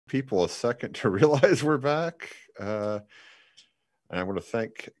people a second to realize we're back. And I want to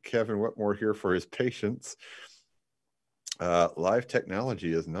thank Kevin Wetmore here for his patience. Live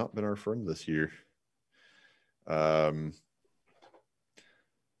technology has not been our friend this year.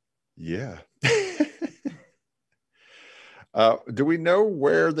 Yeah. Do we know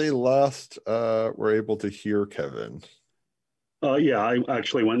where they last were able to hear Kevin? Yeah, I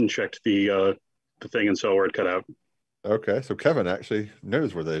actually went and checked the thing and saw where it cut out. Okay, so Kevin actually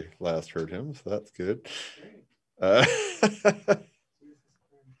knows where they last heard him, so that's good. Uh,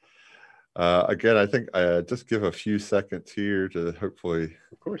 again, I think just give a few seconds here to hopefully,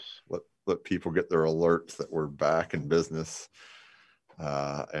 of course, let people get their alerts that we're back in business,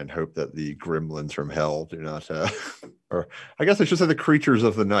 and hope that the gremlins from hell do not, or I guess I should say the creatures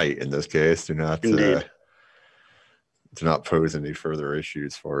of the night in this case, do not pose any further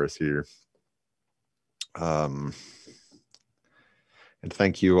issues for us here. And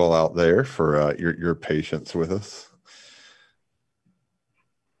thank you all out there for your patience with us.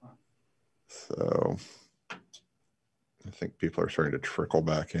 So I think people are starting to trickle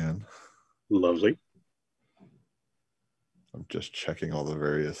back in. Lovely. I'm just checking all the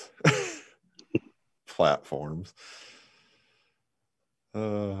various platforms.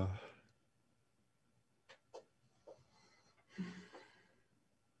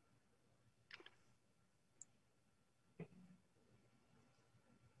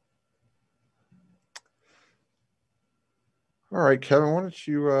 All right, Kevin, why don't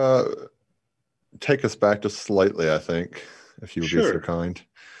you take us back just slightly, I think, if you would be so kind.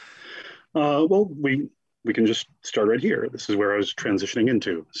 Well, we can just start right here. This is where I was transitioning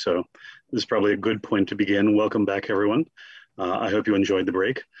into. So this is probably a good point to begin. Welcome back, everyone. I hope you enjoyed the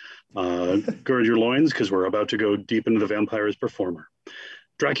break. Gird your loins, because we're about to go deep into the vampire as performer.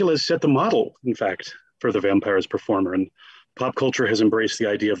 Dracula has set the model, in fact, for the vampire as performer, and pop culture has embraced the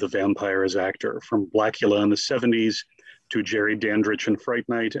idea of the vampire as actor, from Blackula in the 70s to Jerry Dandridge in Fright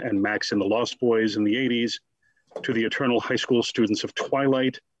Night and Max in The Lost Boys in the 80s, to the eternal high school students of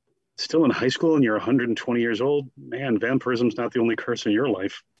Twilight. Still in high school and you're 120 years old? Man, vampirism's not the only curse in your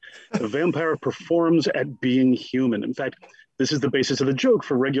life. The vampire performs at being human. In fact, this is the basis of the joke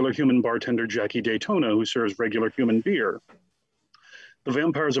for regular human bartender Jackie Daytona, who serves regular human beer. The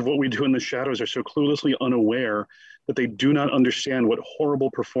vampires of what we do in the shadows are so cluelessly unaware that they do not understand what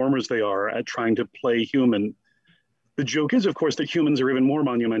horrible performers they are at trying to play human. The joke is, of course, that humans are even more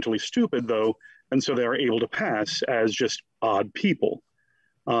monumentally stupid, though, and so they are able to pass as just odd people.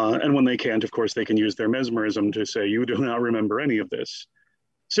 And when they can't, of course, they can use their mesmerism to say, you do not remember any of this.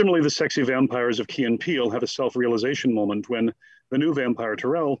 Similarly, the sexy vampires of Key and Peele have a self-realization moment when the new vampire,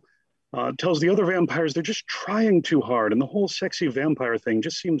 Terrell, tells the other vampires they're just trying too hard, and the whole sexy vampire thing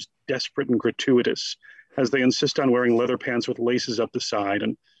just seems desperate and gratuitous, as they insist on wearing leather pants with laces up the side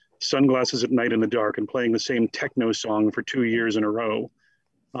and sunglasses at night in the dark and playing the same techno song for 2 years in a row.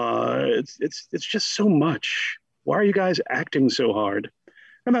 It's just so much. Why are you guys acting so hard?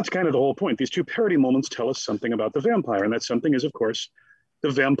 And that's kind of the whole point. These two parody moments tell us something about the vampire, and that something is, of course, the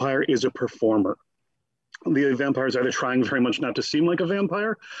vampire is a performer. The vampire is either trying very much not to seem like a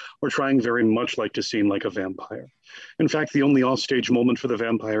vampire or trying very much like to seem like a vampire. In fact, the only offstage moment for the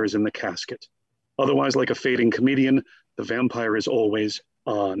vampire is in the casket. Otherwise, like a fading comedian, the vampire is always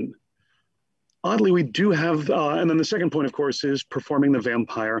on. Oddly, we do have, and then the second point, of course, is performing the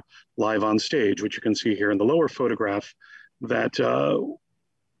vampire live on stage, which you can see here in the lower photograph, that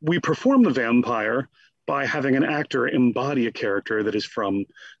we perform the vampire by having an actor embody a character that is from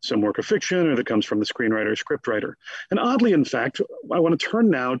some work of fiction or that comes from the screenwriter or scriptwriter. And oddly, in fact, I want to turn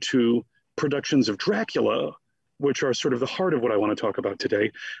now to productions of Dracula, which are sort of the heart of what I want to talk about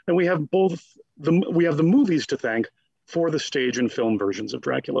today. And we have we have the movies to thank for the stage and film versions of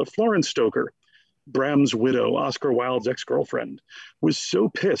Dracula. Florence Stoker, Bram's widow, Oscar Wilde's ex-girlfriend, was so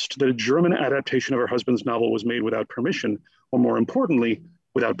pissed that a German adaptation of her husband's novel was made without permission, or more importantly,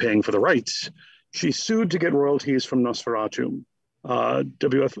 without paying for the rights. She sued to get royalties from Nosferatu,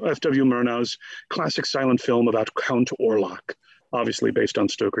 F.W. Murnau's classic silent film about Count Orlok, obviously based on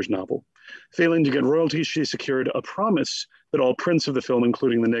Stoker's novel. Failing to get royalties, she secured a promise that all prints of the film,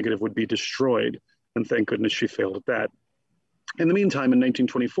 including the negative, would be destroyed. And thank goodness she failed at that. In the meantime, in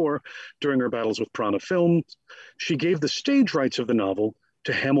 1924, during her battles with Prana Films, she gave the stage rights of the novel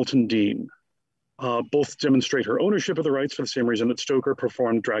to Hamilton Dean. Both demonstrate her ownership of the rights for the same reason that Stoker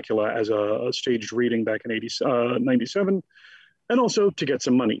performed Dracula as a staged reading back in 97, and also to get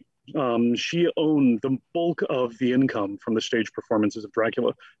some money. She owned the bulk of the income from the stage performances of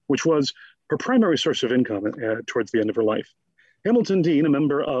Dracula, which was her primary source of income towards the end of her life. Hamilton Dean, a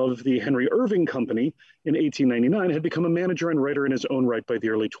member of the Henry Irving Company in 1899, had become a manager and writer in his own right by the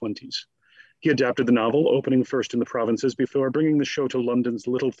early 20s. He adapted the novel, opening first in the provinces before bringing the show to London's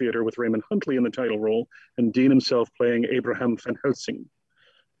Little Theatre with Raymond Huntley in the title role and Dean himself playing Abraham van Helsing.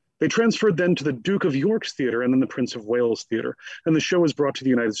 They transferred then to the Duke of York's Theatre and then the Prince of Wales Theatre, and the show was brought to the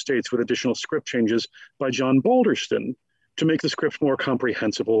United States with additional script changes by John Balderston to make the script more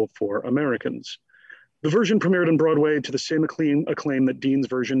comprehensible for Americans. The version premiered on Broadway to the same acclaim that Dean's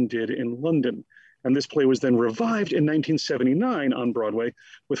version did in London. And this play was then revived in 1979 on Broadway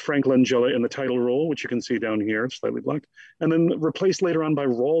with Frank Langella in the title role, which you can see down here, slightly blocked, and then replaced later on by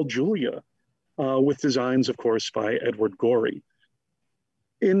Raul Julia, with designs, of course, by Edward Gorey.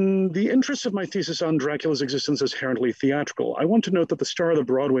 In the interest of my thesis on Dracula's existence as inherently theatrical, I want to note that the star of the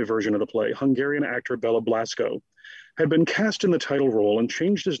Broadway version of the play, Hungarian actor Bela Blasko, had been cast in the title role and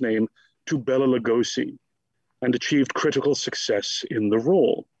changed his name to Bela Lugosi and achieved critical success in the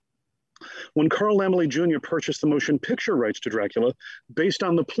role. When Carl Laemmle Jr. purchased the motion picture rights to Dracula based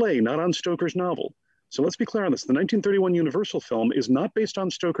on the play, not on Stoker's novel. So let's be clear on this. The 1931 Universal film is not based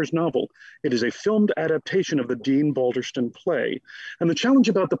on Stoker's novel. It is a filmed adaptation of the Dean Balderston play. And the challenge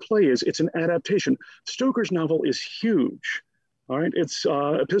about the play is it's an adaptation. Stoker's novel is huge. All right, it's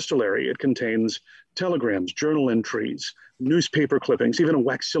epistolary. It contains telegrams, journal entries, newspaper clippings, even a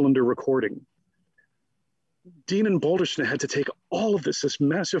wax cylinder recording. Dean and Balderston had to take all of this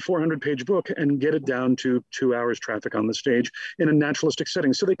massive 400-page book, and get it down to 2 hours traffic on the stage in a naturalistic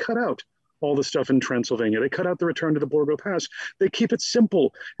setting. So they cut out all the stuff in Transylvania. They cut out the return to the Borgo Pass. They keep it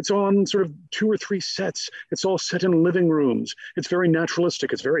simple. It's on sort of 2 or 3 sets. It's all set in living rooms. It's very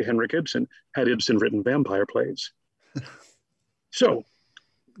naturalistic. It's very Henrik Ibsen, had Ibsen written vampire plays. So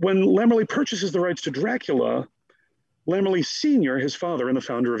when Laemmle purchases the rights to Dracula, Laemmle Sr., his father and the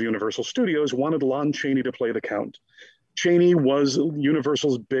founder of Universal Studios, wanted Lon Chaney to play the Count. Chaney was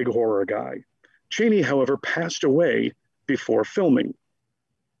Universal's big horror guy. Chaney, however, passed away before filming.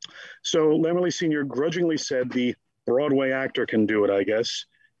 So Laemmle Sr. grudgingly said the Broadway actor can do it, I guess,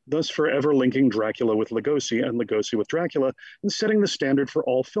 thus forever linking Dracula with Lugosi and Lugosi with Dracula and setting the standard for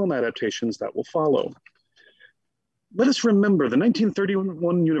all film adaptations that will follow. Let us remember the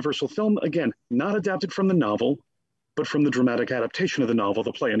 1931 Universal film, again, not adapted from the novel, but from the dramatic adaptation of the novel,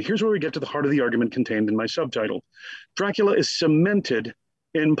 the play. And here's where we get to the heart of the argument contained in my subtitle. Dracula is cemented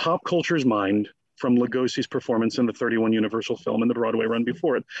in pop culture's mind from Lugosi's performance in the 31 Universal film and the Broadway run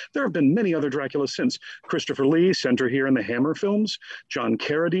before it. There have been many other Draculas since. Christopher Lee, center here in the Hammer films, John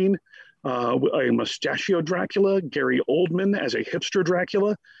Carradine, a mustachio Dracula, Gary Oldman as a hipster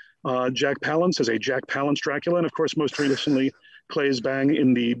Dracula, Jack Palance as a Jack Palance Dracula, and of course, most recently, Claes Bang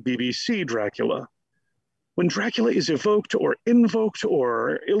in the BBC Dracula. When Dracula is evoked or invoked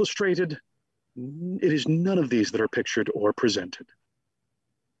or illustrated, it is none of these that are pictured or presented.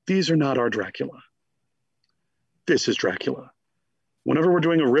 These are not our Dracula. This is Dracula. Whenever we're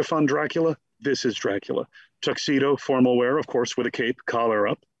doing a riff on Dracula, this is Dracula. Tuxedo, formal wear, of course, with a cape, collar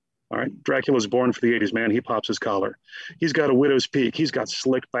up. All right, Dracula's born for the 80s, man. He pops his collar. He's got a widow's peak. He's got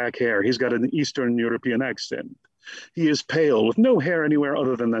slicked back hair. He's got an Eastern European accent. He is pale with no hair anywhere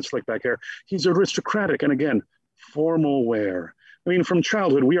other than that slick back hair. He's aristocratic and, again, formal wear. I mean, from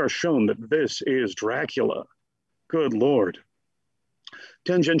childhood, we are shown that this is Dracula. Good Lord.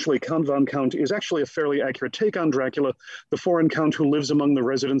 Tangentially, Count von Count is actually a fairly accurate take on Dracula, the foreign count who lives among the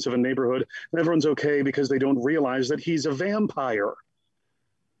residents of a neighborhood, and everyone's okay because they don't realize that he's a vampire.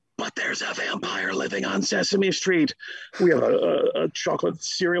 But there's a vampire living on Sesame Street. We have a chocolate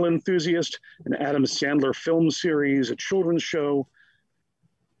cereal enthusiast, an Adam Sandler film series, a children's show.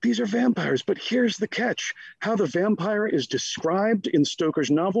 These are vampires, but here's the catch. How the vampire is described in Stoker's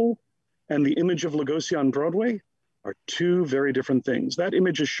novel and the image of Lugosi on Broadway are 2 very different things. That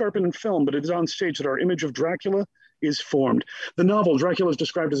image is sharpened in film, but it is on stage that our image of Dracula is formed. The novel, Dracula is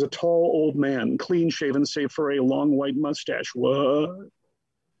described as a tall old man, clean-shaven save for a long white mustache. What?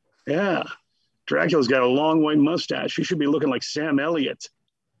 Yeah, Dracula's got a long white mustache. He should be looking like Sam Elliott.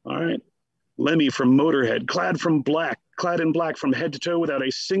 All right. Lemmy from Motorhead, clad in black from head to toe without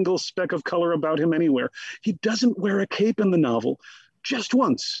a single speck of color about him anywhere. He doesn't wear a cape in the novel, just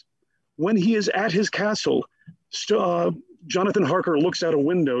once. When he is at his castle, Jonathan Harker looks out a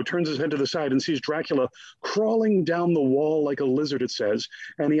window, turns his head to the side, and sees Dracula crawling down the wall like a lizard, it says.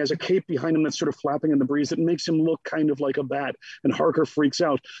 And he has a cape behind him that's sort of flapping in the breeze that makes him look kind of like a bat. And Harker freaks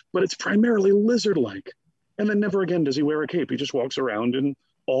out, but it's primarily lizard-like. And then never again does he wear a cape. He just walks around in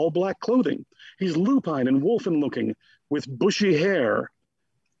all black clothing. He's lupine and wolfen-looking with bushy hair.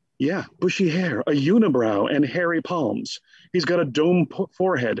 Yeah, bushy hair, a unibrow, and hairy palms. He's got a dome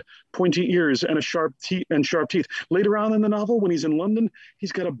forehead, pointy ears, and sharp teeth. Later on in the novel, when he's in London,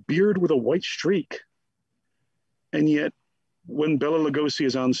 he's got a beard with a white streak. And yet, when Bela Lugosi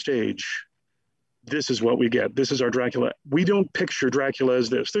is on stage, this is what we get. This is our Dracula. We don't picture Dracula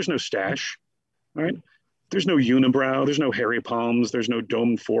as this. There's no stash, all right? There's no unibrow. There's no hairy palms. There's no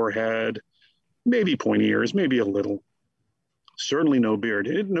domed forehead. Maybe pointy ears, maybe a little. Certainly no beard,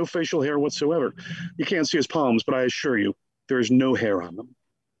 no facial hair whatsoever. You can't see his palms, but I assure you, there is no hair on them.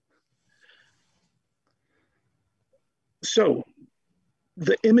 So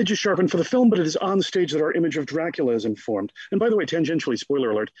the image is sharpened for the film, but it is on stage that our image of Dracula is informed. And by the way, tangentially,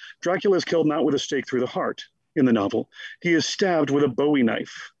 spoiler alert, Dracula is killed not with a stake through the heart in the novel. He is stabbed with a Bowie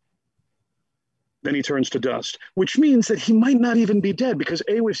knife. Then he turns to dust, which means that he might not even be dead because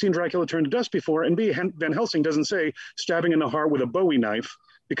A, we've seen Dracula turn to dust before, and B, Van Helsing doesn't say stabbing in the heart with a Bowie knife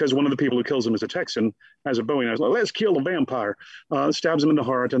because one of the people who kills him is a Texan, has a Bowie knife. Like, let's kill the vampire. Stabs him in the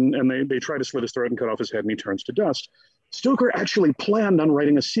heart, and they try to slit his throat and cut off his head, and he turns to dust. Stoker actually planned on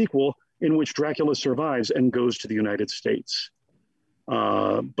writing a sequel in which Dracula survives and goes to the United States.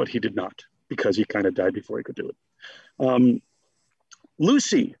 But he did not because he kind of died before he could do it.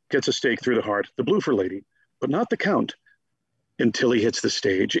 Lucy gets a stake through the heart, the Bloofer lady, but not the Count until he hits the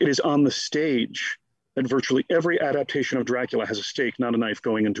stage. It is on the stage that virtually every adaptation of Dracula has a stake, not a knife,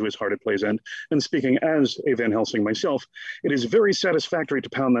 going into his heart at play's end. And speaking as a Van Helsing myself, it is very satisfactory to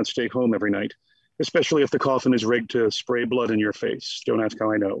pound that stake home every night, especially if the coffin is rigged to spray blood in your face. Don't ask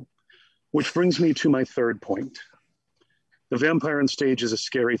how I know. Which brings me to my third point. The vampire on stage is a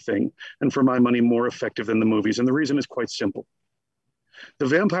scary thing, and for my money, more effective than the movies. And the reason is quite simple. The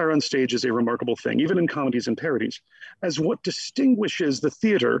vampire on stage is a remarkable thing, even in comedies and parodies, as what distinguishes the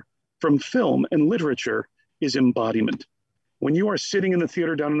theater from film and literature is embodiment. When you are sitting in the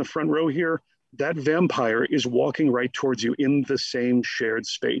theater down in the front row here, that vampire is walking right towards you in the same shared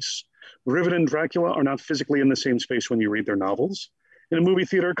space. Rivet and Dracula are not physically in the same space when you read their novels. In a movie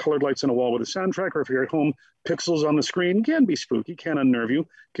theater, colored lights on a wall with a soundtrack, or if you're at home, pixels on the screen can be spooky, can unnerve you,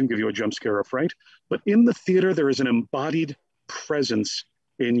 can give you a jump scare or fright. But in the theater, there is an embodied presence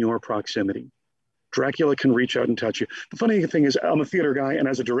in your proximity. Dracula can reach out and touch you. The funny thing is, I'm a theater guy, and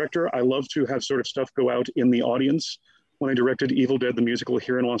as a director, I love to have sort of stuff go out in the audience. When I directed Evil Dead, the musical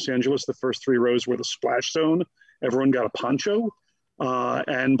here in Los Angeles, the first 3 rows were the splash zone. Everyone got a poncho.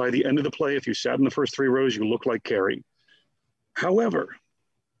 And by the end of the play, if you sat in the first 3 rows, you looked like Carrie. However,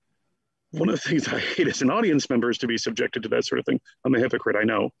 one of the things I hate as an audience member is to be subjected to that sort of thing. I'm a hypocrite, I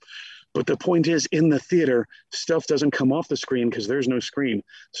know. But the point is, in the theater, stuff doesn't come off the screen because there's no screen.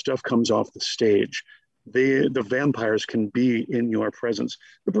 Stuff comes off the stage. The vampires can be in your presence.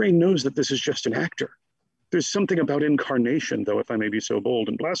 The brain knows that this is just an actor. There's something about incarnation, though, if I may be so bold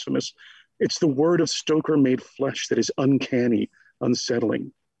and blasphemous. It's the word of Stoker made flesh that is uncanny,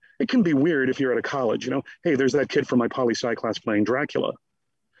 unsettling. It can be weird if you're at a college, hey, there's that kid from my poli-sci class playing Dracula.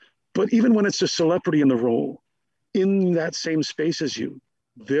 But even when it's a celebrity in the role, in that same space as you,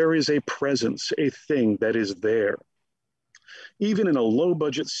 there is a presence, a thing that is there. Even in a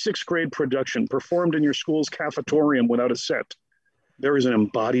low-budget 6th grade production performed in your school's cafetorium without a set, there is an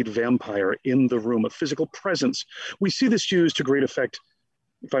embodied vampire in the room, a physical presence. We see this used to great effect,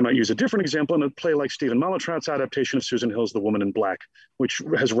 if I might use a different example, in a play like Stephen Mallinckrodt's adaptation of Susan Hill's The Woman in Black, which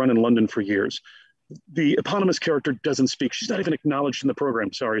has run in London for years. The eponymous character doesn't speak. She's not even acknowledged in the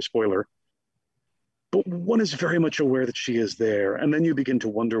program. Sorry, spoiler. But one is very much aware that she is there. And then you begin to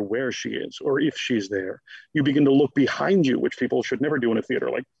wonder where she is or if she's there. You begin to look behind you, which people should never do in a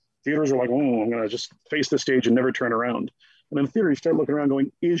theater. Like theaters are like, oh, I'm going to just face the stage and never turn around. And in theater, you start looking around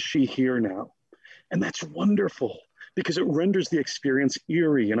going, is she here now? And that's wonderful because it renders the experience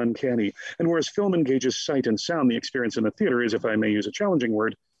eerie and uncanny. And whereas film engages sight and sound, the experience in the theater is, if I may use a challenging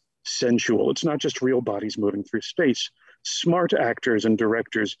word, sensual. It's not just real bodies moving through space. Smart actors and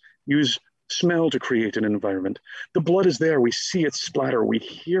directors use smell to create an environment. The blood is there. We see it splatter. We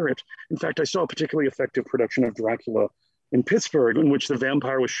hear it. In fact, I saw a particularly effective production of Dracula in Pittsburgh in which the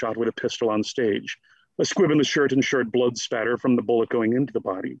vampire was shot with a pistol on stage. A squib in the shirt ensured blood spatter from the bullet going into the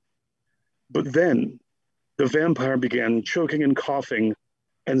body. But then the vampire began choking and coughing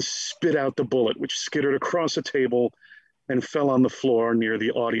and spit out the bullet, which skittered across a table and fell on the floor near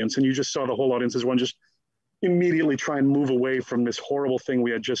the audience. And you just saw the whole audience as one just immediately try and move away from this horrible thing we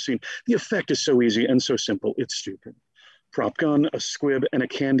had just seen. The effect is so easy and so simple, it's stupid. Prop gun, a squib, and a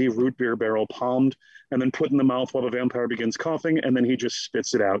candy root beer barrel palmed, and then put in the mouth while the vampire begins coughing, and then he just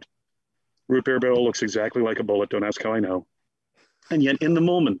spits it out. Root beer barrel looks exactly like a bullet, don't ask how I know. And yet in the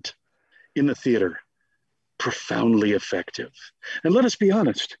moment, in the theater, profoundly effective. And let us be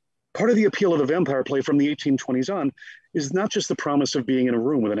honest, Part of the appeal of the vampire play from the 1820s on is not just the promise of being in a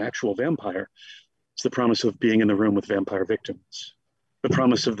room with an actual vampire, it's the promise of being in the room with vampire victims, the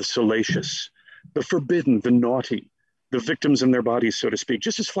promise of the salacious, the forbidden, the naughty, the victims in their bodies, so to speak,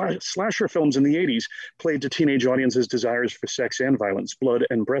 just as slasher films in the 80s played to teenage audiences' desires for sex and violence, blood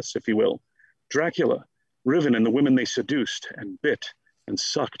and breasts, if you will. Dracula, Riven, and the women they seduced and bit and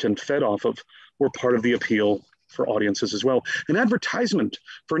sucked and fed off of were part of the appeal for audiences as well. An advertisement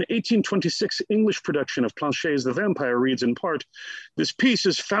for an 1826 English production of Planchet's The Vampire reads in part, this piece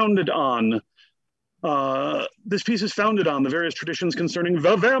is founded on the various traditions concerning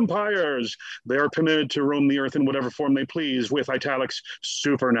the vampires. They are permitted to roam the earth in whatever form they please, with italics,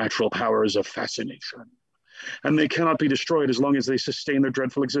 supernatural powers of fascination. And they cannot be destroyed as long as they sustain their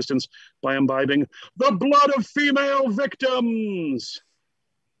dreadful existence by imbibing the blood of female victims.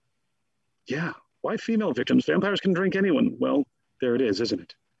 Yeah, why female victims? Vampires can drink anyone. Well, there it is, isn't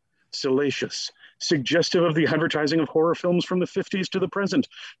it? Salacious, suggestive of the advertising of horror films from the 50s to the present.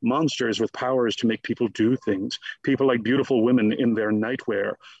 Monsters with powers to make people do things. People like beautiful women in their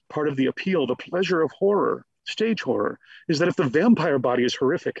nightwear. Part of the appeal, the pleasure of horror, stage horror, is that if the vampire body is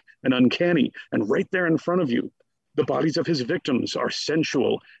horrific and uncanny and right there in front of you, the bodies of his victims are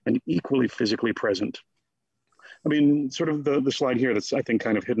sensual and equally physically present. I mean, sort of the slide here that's, I think,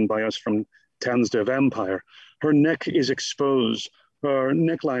 kind of hidden by us from Tanz der Vampire. Her neck is exposed, her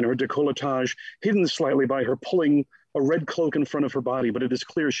neckline, her décolletage, hidden slightly by her pulling a red cloak in front of her body, but it is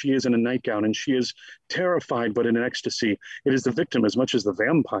clear she is in a nightgown and she is terrified but in ecstasy. It is the victim as much as the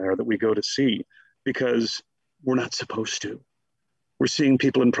vampire that we go to see because we're not supposed to. We're seeing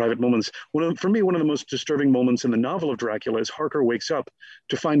people in private moments. For me, one of the most disturbing moments in the novel of Dracula is Harker wakes up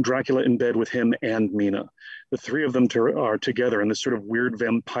to find Dracula in bed with him and Mina. The three of them are together in this sort of weird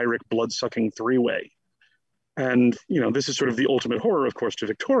vampiric blood-sucking three-way. And, this is sort of the ultimate horror, of course, to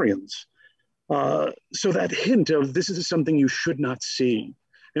Victorians. So that hint of this is something you should not see,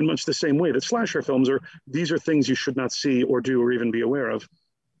 in much the same way that slasher films these are things you should not see or do or even be aware of.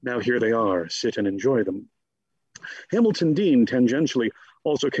 Now here they are, sit and enjoy them. Hamilton Dean, tangentially,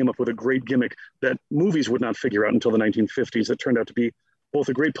 also came up with a great gimmick that movies would not figure out until the 1950s that turned out to be both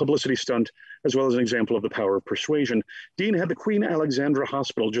a great publicity stunt as well as an example of the power of persuasion. Dean had the Queen Alexandra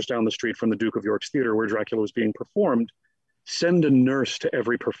Hospital just down the street from the Duke of York's theater where Dracula was being performed send a nurse to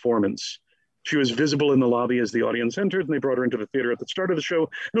every performance. She was visible in the lobby as the audience entered, and they brought her into the theater at the start of the show, and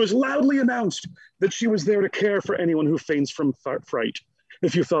it was loudly announced that she was there to care for anyone who faints from fright.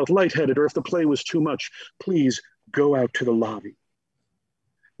 If you felt lightheaded or if the play was too much, please go out to the lobby.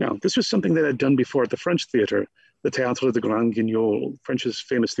 Now, this was something they had done before at the French theater, the Théâtre de Grand Guignol, French's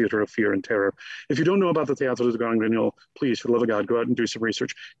famous theater of fear and terror. If you don't know about the Théâtre de Grand Guignol, please, for the love of God, go out and do some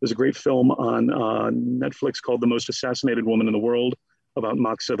research. There's a great film on Netflix called The Most Assassinated Woman in the World about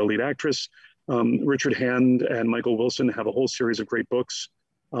Moxa, the lead actress. Richard Hand and Michael Wilson have a whole series of great books.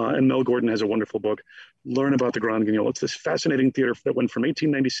 And Mel Gordon has a wonderful book. Learn about the Grand Guignol. It's this fascinating theater that went from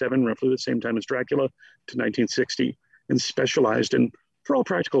 1897, roughly the same time as Dracula, to 1960, and specialized in, for all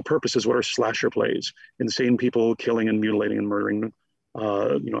practical purposes, what are slasher plays? Insane people killing and mutilating and murdering,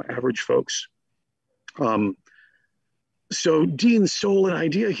 average folks. So Dean stole an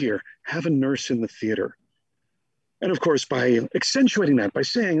idea here: have a nurse in the theater. And of course, by accentuating that, by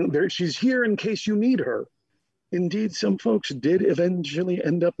saying she's here in case you need her, indeed, some folks did eventually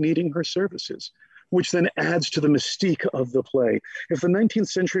end up needing her services, which then adds to the mystique of the play. If the 19th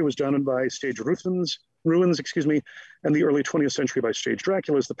century was done by stage ruins, and the early 20th century by stage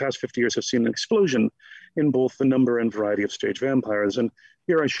Draculas, the past 50 years have seen an explosion in both the number and variety of stage vampires. And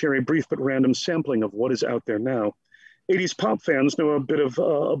here I share a brief but random sampling of what is out there now. 80s pop fans know a bit of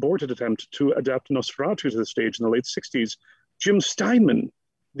aborted attempt to adapt Nosferatu to the stage in the late 60s. Jim Steinman,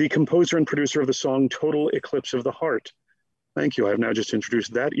 the composer and producer of the song Total Eclipse of the Heart. Thank you. I have now just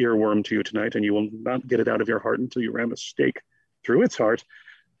introduced that earworm to you tonight, and you will not get it out of your heart until you ram a stake through its heart.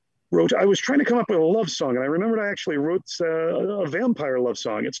 I was trying to come up with a love song, and I remembered I actually wrote a vampire love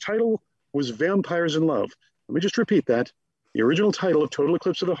song. Its title was Vampires in Love. Let me just repeat that. The original title of Total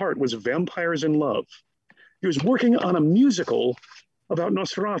Eclipse of the Heart was Vampires in Love. He was working on a musical about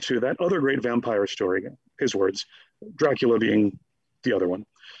Nosferatu, that other great vampire story, his words, Dracula being the other one.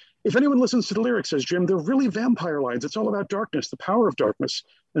 If anyone listens to the lyrics, says Jim, they're really vampire lines. It's all about darkness, the power of darkness,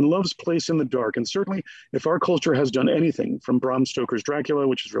 and love's place in the dark. And certainly, if our culture has done anything from Bram Stoker's Dracula,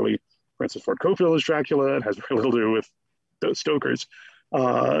 which is really Francis Ford Coppola's Dracula, it has very little to do with Stoker's,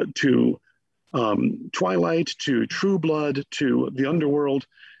 to Twilight, to True Blood, to the Underworld,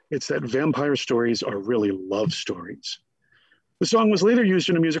 it's that vampire stories are really love stories. The song was later used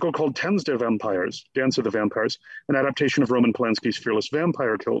in a musical called Dance of the Vampires, an adaptation of Roman Polanski's Fearless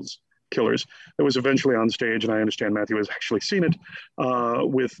Vampire Killers that was eventually on stage, and I understand Matthew has actually seen it,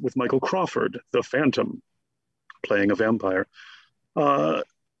 with Michael Crawford, the Phantom, playing a vampire.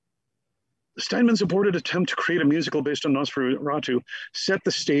 Steinman's aborted attempt to create a musical based on Nosferatu set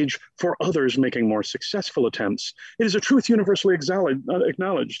the stage for others making more successful attempts. It is a truth universally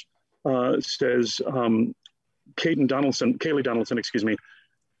acknowledged, says Kaylee Donaldson,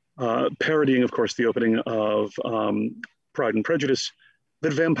 parodying, of course, the opening of Pride and Prejudice,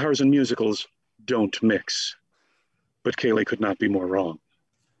 that vampires and musicals don't mix. But Kaylee could not be more wrong.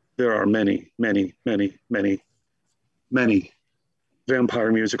 There are many, many, many, many, many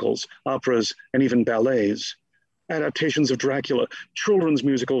vampire musicals, operas, and even ballets, adaptations of Dracula, children's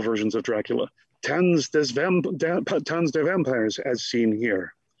musical versions of Dracula, Tanz des Vampires, as seen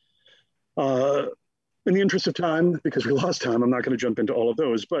here. In the interest of time, because we lost time, I'm not going to jump into all of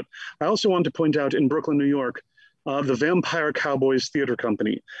those, but I also want to point out in Brooklyn, New York, the Vampire Cowboys Theater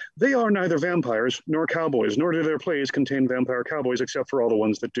Company. They are neither vampires nor cowboys, nor do their plays contain vampire cowboys, except for all the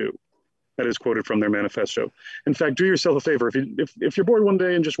ones that do. That is quoted from their manifesto. In fact, do yourself a favor. If you're bored one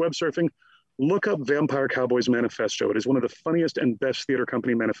day and just web surfing, look up Vampire Cowboys Manifesto. It is one of the funniest and best theater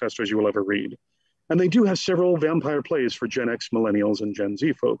company manifestos you will ever read. And they do have several vampire plays for Gen X, Millennials, and Gen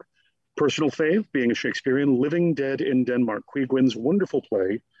Z folk. Personal fave being a Shakespearean Living Dead in Denmark, Qui Gwyn's wonderful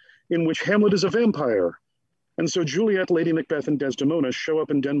play in which Hamlet is a vampire. And so Juliet, Lady Macbeth, and Desdemona show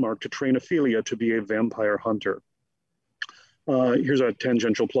up in Denmark to train Ophelia to be a vampire hunter. Here's a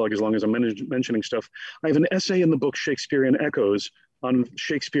tangential plug as long as I'm mentioning stuff. I have an essay in the book Shakespearean Echoes on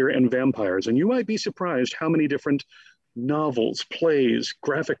Shakespeare and vampires, and you might be surprised how many different novels, plays,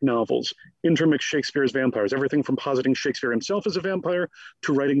 graphic novels intermix Shakespeare's vampires, everything from positing Shakespeare himself as a vampire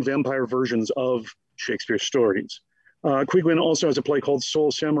to writing vampire versions of Shakespeare's stories. Qui Gwyn also has a play called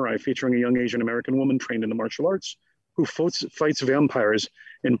Soul Samurai featuring a young Asian American woman trained in the martial arts who fights vampires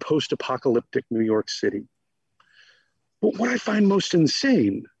in post-apocalyptic New York City. But what I find most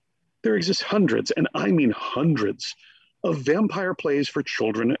insane, there exist hundreds, and I mean hundreds, of vampire plays for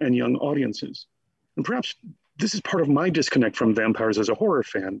children and young audiences. And perhaps this is part of my disconnect from vampires as a horror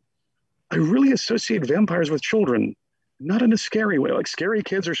fan. I really associate vampires with children, not in a scary way, like scary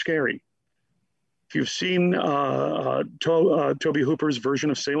kids are scary. If you've seen Toby Hooper's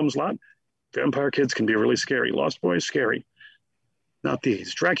version of Salem's Lot, vampire kids can be really scary. Lost Boys, scary. Not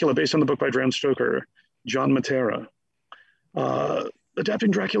these. Dracula, based on the book by Bram Stoker, John Matera.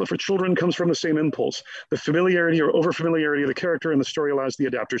 Adapting Dracula for children comes from the same impulse. The familiarity or overfamiliarity of the character in the story allows the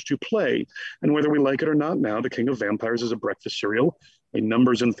adapters to play. And whether we like it or not now, the King of Vampires is a breakfast cereal, a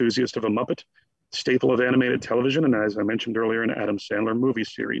numbers enthusiast of a Muppet, staple of animated television, and as I mentioned earlier, an Adam Sandler movie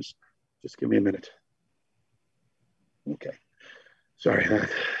series. Just give me a minute. Okay, sorry.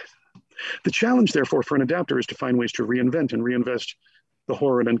 The challenge, therefore, for an adapter is to find ways to reinvent and reinvest the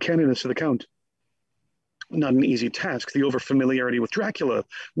horror and uncanniness of the Count. Not an easy task. The overfamiliarity with Dracula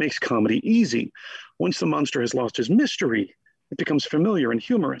makes comedy easy. Once the monster has lost his mystery, it becomes familiar and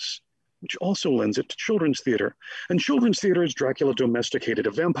humorous, which also lends it to children's theater. And children's theater is Dracula domesticated,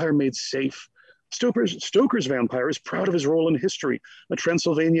 a vampire made safe. Stoker's vampire is proud of his role in history, a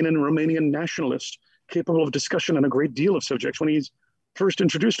Transylvanian and Romanian nationalist, capable of discussion on a great deal of subjects. When he's first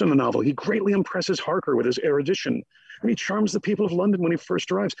introduced in the novel, he greatly impresses Harker with his erudition, and he charms the people of London when he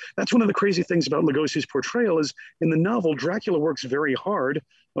first arrives. That's one of the crazy things about Lugosi's portrayal is in the novel, Dracula works very hard,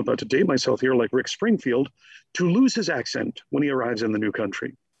 I'm about to date myself here like Rick Springfield, to lose his accent when he arrives in the new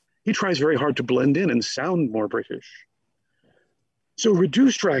country. He tries very hard to blend in and sound more British. So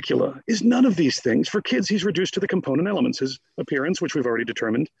reduced Dracula is none of these things. For kids, he's reduced to the component elements. His appearance, which we've already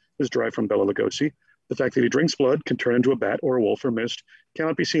determined, is derived from Bela Lugosi. The fact that he drinks blood, can turn into a bat or a wolf or mist,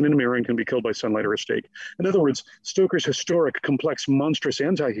 cannot be seen in a mirror, and can be killed by sunlight or a stake. In other words, Stoker's historic, complex, monstrous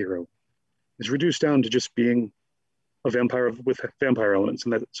anti-hero is reduced down to just being a vampire with vampire elements,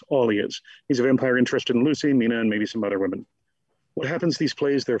 and that's all he is. He's a vampire interested in Lucy, Mina, and maybe some other women. What happens these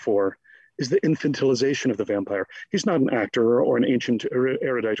plays, therefore, is the infantilization of the vampire. He's not an actor or an ancient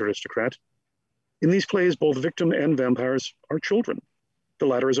erudite aristocrat. In these plays, both victim and vampires are children. The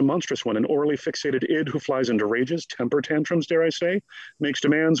latter is a monstrous one, an orally fixated id who flies into rages, temper tantrums, dare I say, makes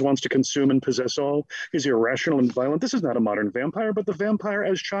demands, wants to consume and possess all, is irrational and violent. This is not a modern vampire, but the vampire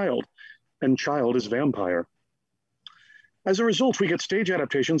as child, and child is vampire. As a result, we get stage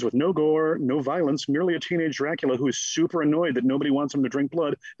adaptations with no gore, no violence, merely a teenage Dracula who is super annoyed that nobody wants him to drink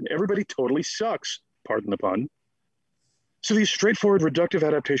blood, and everybody totally sucks, pardon the pun. So these straightforward reductive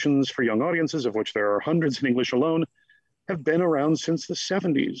adaptations for young audiences, of which there are hundreds in English alone, have been around since the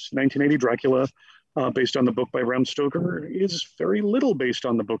 70s. 1980 Dracula based on the book by Bram Stoker is very little based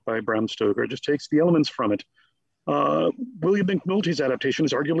on the book by Bram Stoker. It just takes the elements from it. William McNulty's adaptation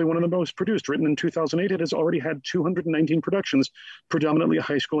is arguably one of the most produced. Written in 2008, it has already had 219 productions, predominantly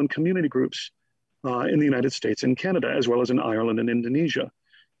high school and community groups in the United States and Canada, as well as in Ireland and Indonesia.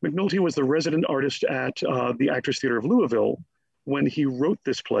 McNulty was the resident artist at the Actors Theatre of Louisville when he wrote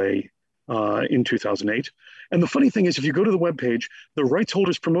this play in 2008. And the funny thing is, if you go to the webpage, the rights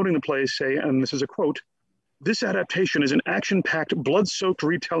holders promoting the play say, and this is a quote, "This adaptation is an action-packed, blood-soaked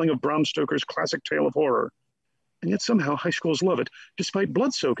retelling of Bram Stoker's classic tale of horror." And yet somehow high schools love it, despite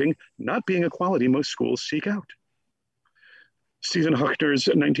blood-soaking not being a quality most schools seek out. Stephen Huckner's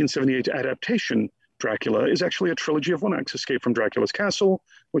 1978 adaptation, Dracula, is actually a trilogy of one acts: Escape from Dracula's Castle,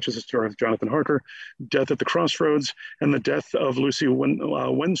 which is a story of Jonathan Harker, Death at the Crossroads, and the Death of Lucy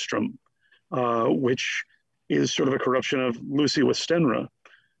Wenstrom, which is sort of a corruption of Lucy with Stenra.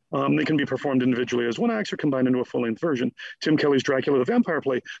 They can be performed individually as one act or combined into a full-length version. Tim Kelly's Dracula the Vampire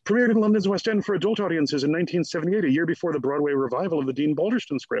play premiered in London's West End for adult audiences in 1978, a year before the Broadway revival of the Dean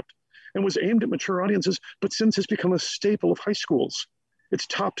Balderston script, and was aimed at mature audiences, but since has become a staple of high schools. It's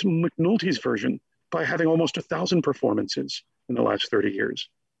topped McNulty's version by having almost 1,000 performances in the last 30 years.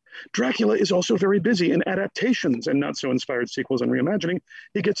 Dracula is also very busy in adaptations and not so inspired sequels and reimagining.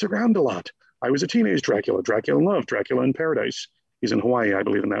 He gets around a lot. I Was a Teenage Dracula, Dracula in Love, Dracula in Paradise. He's in Hawaii, I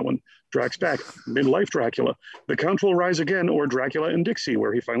believe, in that one. Drax Back, Midlife Dracula, The Count Will Rise Again, or Dracula in Dixie,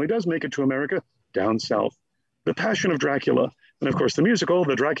 where he finally does make it to America, down south. The Passion of Dracula, and of course the musical,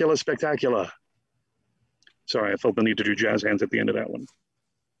 The Dracula Spectacular. Sorry, I felt the need to do jazz hands at the end of that one.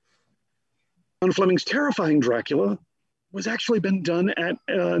 John Fleming's terrifying Dracula was actually been done at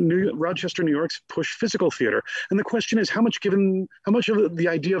Rochester, New York's Push Physical Theater. And the question is, how much of the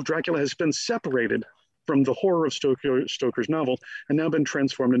idea of Dracula has been separated from the horror of Stoker's novel and now been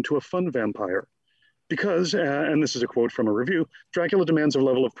transformed into a fun vampire? Because, and this is a quote from a review, Dracula demands a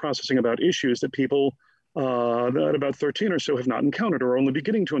level of processing about issues that people that about 13 or so have not encountered or are only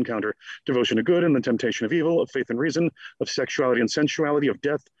beginning to encounter: devotion to good and the temptation of evil, of faith and reason, of sexuality and sensuality, of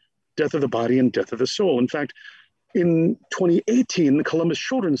death, death of the body and death of the soul. In fact, in 2018, the Columbus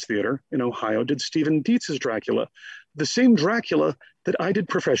Children's Theater in Ohio did Stephen Dietz's Dracula, the same Dracula that I did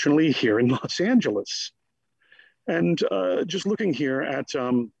professionally here in Los Angeles. And just looking here at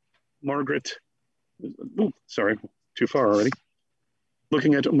Margaret, sorry, too far already.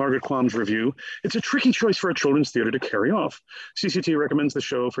 Looking at Margaret Quam's review, it's a tricky choice for a children's theater to carry off. CCT recommends the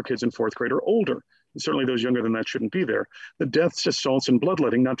show for kids in 4th grade or older. And certainly those younger than that shouldn't be there. The deaths, assaults, and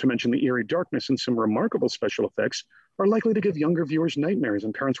bloodletting, not to mention the eerie darkness and some remarkable special effects, are likely to give younger viewers nightmares,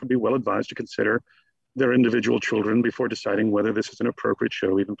 and parents would be well advised to consider their individual children before deciding whether this is an appropriate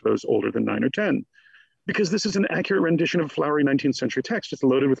show, even for those older than 9 or 10. Because this is an accurate rendition of flowery 19th century text, it's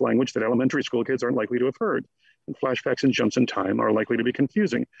loaded with language that elementary school kids aren't likely to have heard. And flashbacks and jumps in time are likely to be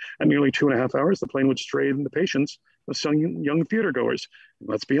confusing. At nearly 2.5 hours, the plane would strain the patience of some young theatergoers. And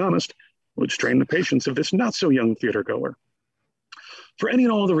let's be honest, would strain the patience of this not so young theatergoer. For any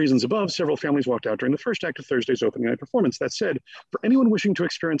and all of the reasons above, several families walked out during the first act of Thursday's opening night performance. That said, for anyone wishing to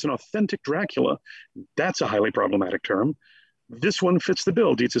experience an authentic Dracula, that's a highly problematic term. This one fits the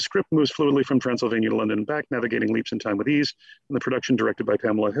bill. Dietz's script moves fluidly from Transylvania to London and back, navigating leaps in time with ease, and the production, directed by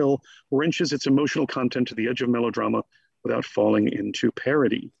Pamela Hill, wrenches its emotional content to the edge of melodrama without falling into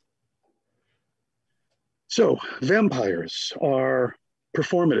parody. So, vampires are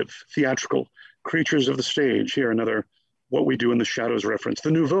performative, theatrical, creatures of the stage. Here, another What We Do in the Shadows reference,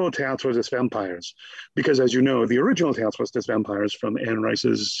 the Nouveau Théâtre des Vampires, because as you know, the original Théâtre des Vampires from Anne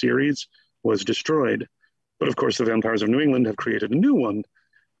Rice's series was destroyed. But of course, the vampires of New England have created a new one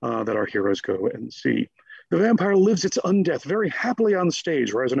that our heroes go and see. The vampire lives its undeath very happily on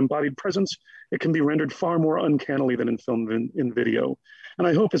stage, whereas an embodied presence, it can be rendered far more uncannily than in film than in video. And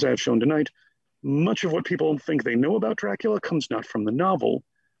I hope, as I have shown tonight, much of what people think they know about Dracula comes not from the novel,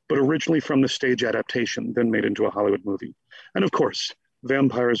 but originally from the stage adaptation, then made into a Hollywood movie. And of course,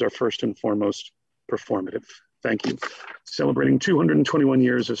 vampires are first and foremost performative. Thank you. Celebrating 221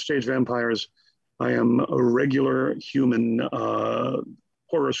 years of stage vampires, I am a regular human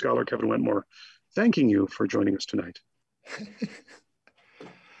horror scholar, Kevin Wetmore, thanking you for joining us tonight.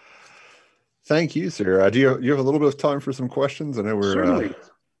 Thank you, sir. Do you have a little bit of time for some questions? I know we're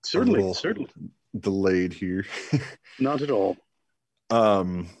certainly delayed here. Not at all.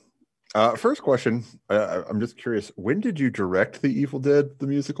 First question, I'm just curious, when did you direct The Evil Dead, the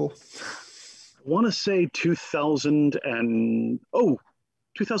musical? I want to say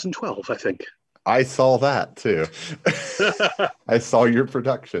 2012, I think. I saw that too. I saw your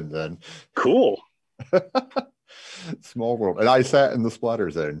production then. Cool. Small world. And I sat in the splatter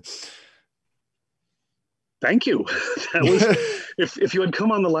zone. Thank you. That was, if you had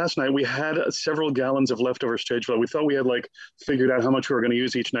come on the last night, we had several gallons of leftover stage flow. We thought we had like figured out how much we were going to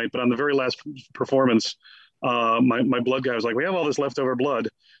use each night, but on the very last performance, my blood guy was like, "We have all this leftover blood,"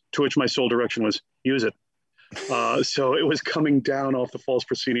 to which my sole direction was, "Use it." So it was coming down off the false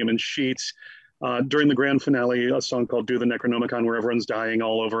proscenium in sheets. During the grand finale, a song called "Do the Necronomicon," where everyone's dying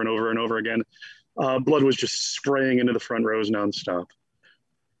all over and over and over again. Blood was just spraying into the front rows nonstop.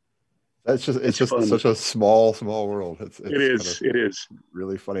 It's It's just fun. such a small world. It It's kind of is. It is.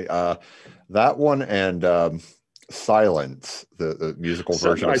 really funny. That one and Silence, the musical So,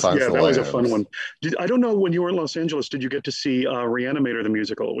 version of Silence yeah, of the that was a fun Lambs. one. I don't know when you were in Los Angeles, did you get to see Reanimator the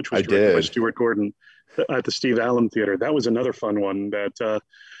musical, which I was directed by did. Stuart Gordon at the Steve Allen Theater? That was another fun one. That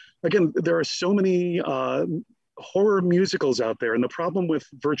again, there are so many horror musicals out there, and the problem with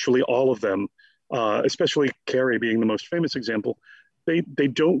virtually all of them, especially Carrie being the most famous example, they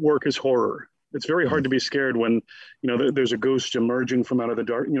don't work as horror. It's very Hmm. hard to be scared when there's a ghost emerging from out of the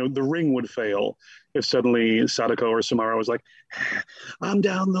dark. The Ring would fail if suddenly Sadako or Samara was like, "I'm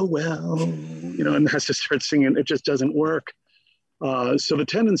down the well," and has to start singing. It just doesn't work. So the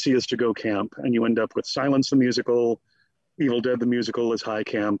tendency is to go camp, and you end up with Silence the musical, Evil Dead the musical is high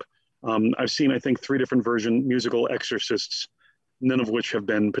camp. I've seen, I think, three different version musical Exorcists, none of which have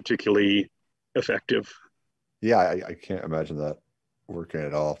been particularly effective. Yeah, I can't imagine that working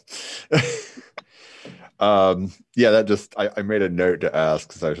at all. Yeah, that just I made a note to ask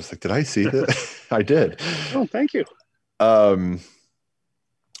because I was just like, did I see that? I did. Oh, thank you. Um,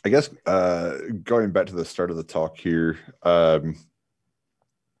 I guess going back to the start of the talk here,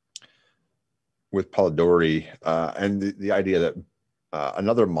 with Polidori, and the idea that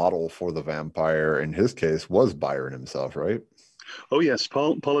another model for the vampire in his case was Byron himself, right? Oh yes,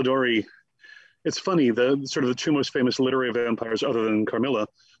 Polidori. It's funny, the sort of the two most famous literary vampires, other than Carmilla,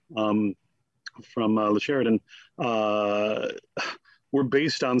 um, from Le Sheridan, uh, were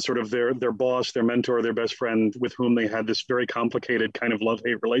based on sort of their boss, their mentor, their best friend, with whom they had this very complicated kind of love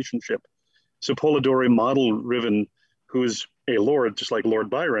hate relationship. So Polidori modeled Riven, who's a lord, just like Lord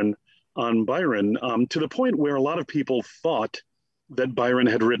Byron, on Byron, to the point where a lot of people thought that Byron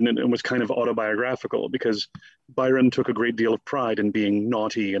had written it and was kind of autobiographical because Byron took a great deal of pride in being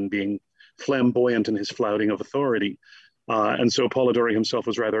naughty and being flamboyant in his flouting of authority. And so Polidori himself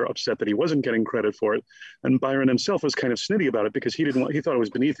was rather upset that he wasn't getting credit for it. And Byron himself was kind of snitty about it because he thought it was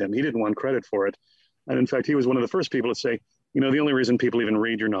beneath him. He didn't want credit for it. And in fact, he was one of the first people to say, the only reason people even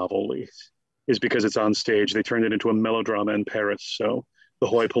read your novel is because it's on stage. They turned it into a melodrama in Paris. So the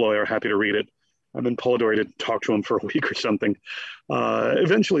hoi polloi are happy to read it. And then Polidori didn't talk to him for a week or something.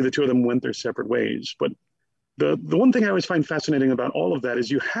 Eventually, the two of them went their separate ways. But the one thing I always find fascinating about all of that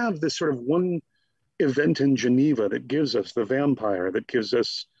is you have this sort of one event in Geneva that gives us the vampire, that gives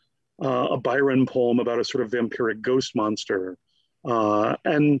us a Byron poem about a sort of vampiric ghost monster,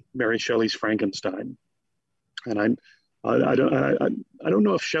 and Mary Shelley's Frankenstein. And I don't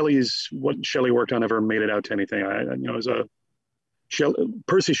know if what Shelley worked on ever made it out to anything. As a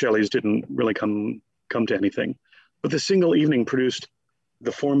Percy Shelley's didn't really come to anything, but the single evening produced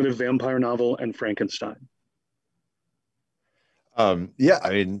the formative vampire novel and Frankenstein. Yeah, I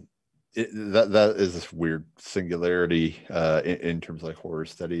mean, that is this weird singularity in terms of like horror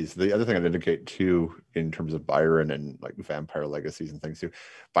studies. The other thing I'd indicate too, in terms of Byron and like vampire legacies and things too,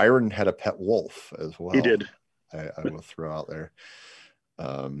 Byron had a pet wolf as He well. did. I will throw out there.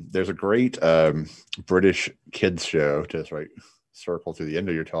 There's a great British kids show to right circle to the end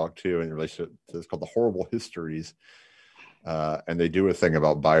of your talk too in relation to this called The Horrible Histories. And they do a thing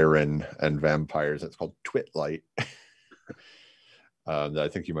about Byron and vampires. It's called Twitlight. That I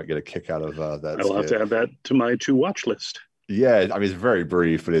think you might get a kick out of that I will have skit. to add that to my to watch list. Yeah, I mean it's very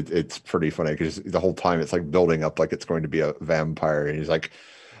brief, but it's pretty funny because the whole time it's like building up like it's going to be a vampire, and he's like,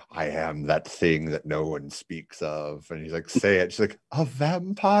 "I am that thing that no one speaks of," and he's like, "Say it." She's like, "A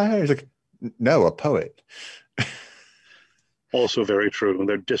vampire?" He's like, "No, a poet." Also very true.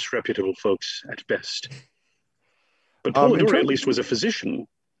 They're disreputable folks at best. But In Polidori at terms, least was a physician.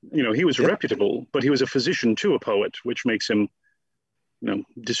 He was yeah, reputable, but he was a physician to a poet, which makes him,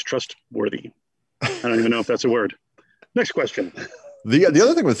 distrustworthy. I don't even know if that's a word. Next question. the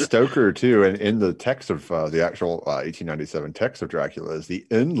other thing with Stoker too, and in the text of the actual 1897 text of Dracula, is the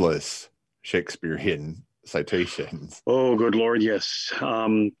endless Shakespearean citations. Oh, good Lord, yes.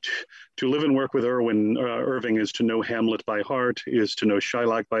 To live and work with Irving is to know Hamlet by heart, is to know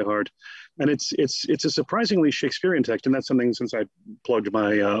Shylock by heart, and it's a surprisingly Shakespearean text, and that's something. Since I plugged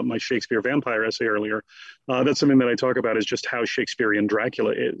my Shakespeare vampire essay earlier, that's something that I talk about is just how Shakespearean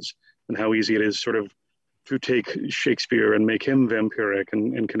Dracula is, and how easy it is sort of to take Shakespeare and make him vampiric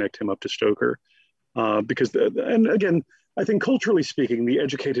and connect him up to Stoker. Because, and again, I think culturally speaking, the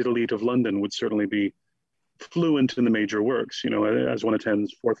educated elite of London would certainly be fluent in the major works. As one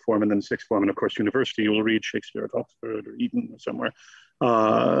attends fourth form and then sixth form, and of course university, you will read Shakespeare at Oxford or Eton or somewhere,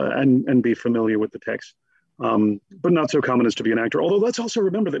 and be familiar with the text. But not so common as to be an actor. Although let's also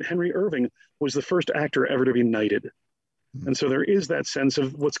remember that Henry Irving was the first actor ever to be knighted. And so there is that sense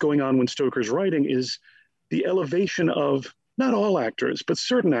of what's going on when Stoker's writing is the elevation of not all actors, but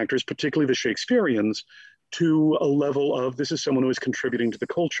certain actors, particularly the Shakespeareans, to a level of this is someone who is contributing to the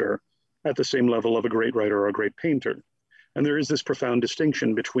culture at the same level of a great writer or a great painter. And there is this profound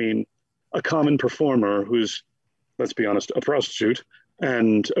distinction between a common performer who's, let's be honest, a prostitute,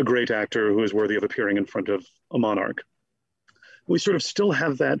 and a great actor who is worthy of appearing in front of a monarch. We sort of still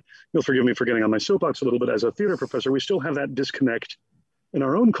have that, you'll forgive me for getting on my soapbox a little bit as a theater professor, we still have that disconnect in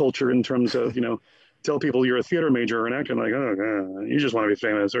our own culture in terms of, tell people you're a theater major or an actor, and like, oh, you just want to be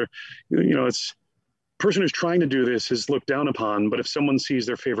famous. Or, it's person who's trying to do this is looked down upon, but if someone sees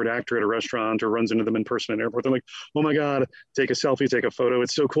their favorite actor at a restaurant or runs into them in person at an airport, they're like, oh my God, take a selfie, take a photo.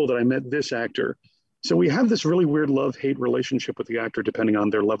 It's so cool that I met this actor. So we have this really weird love-hate relationship with the actor depending on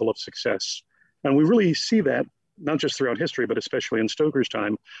their level of success. And we really see that not just throughout history, but especially in Stoker's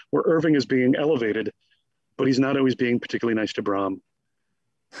time, where Irving is being elevated, but he's not always being particularly nice to Brom.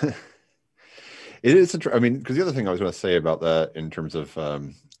 It is, I mean, because the other thing I was going to say about that in terms of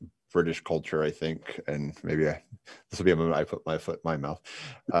British culture, I think, and maybe this will be a moment I put my foot in my mouth,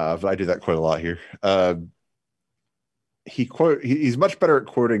 but I do that quite a lot here. He's much better at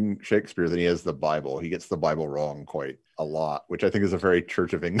quoting Shakespeare than he is the Bible. He gets the Bible wrong quite a lot, which I think is a very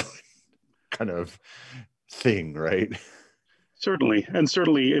Church of England kind of thing, right? Certainly, and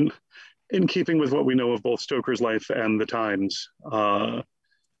certainly in keeping with what we know of both Stoker's life and the times.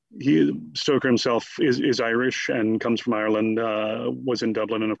 Stoker himself is Irish and comes from Ireland, was in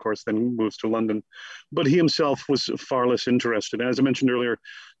Dublin, and of course then moves to London. But he himself was far less interested. As I mentioned earlier,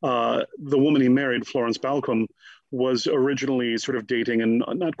 the woman he married, Florence Balcombe, was originally sort of dating and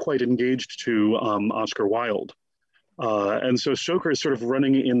not quite engaged to Oscar Wilde. And so Stoker is sort of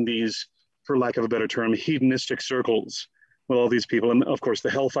running in these, for lack of a better term, hedonistic circles with all these people. And of course,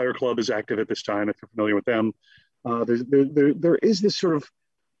 the Hellfire Club is active at this time, if you're familiar with them. There is this sort of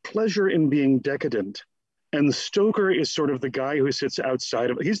pleasure in being decadent. And Stoker is sort of the guy who sits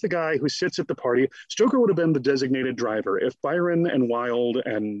outside of it. He's the guy who sits at the party. Stoker would have been the designated driver. If Byron and Wilde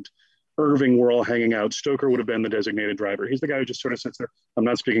and Irving were all hanging out, Stoker would have been the designated driver. He's the guy who just sort of sits there. I'm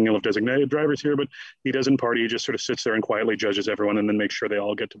not speaking ill of designated drivers here, but he doesn't party. He just sort of sits there and quietly judges everyone and then makes sure they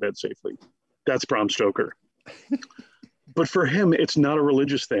all get to bed safely. That's Bram Stoker. But for him, it's not a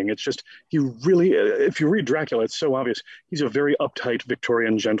religious thing. It's just, he really, if you read Dracula, it's so obvious. He's a very uptight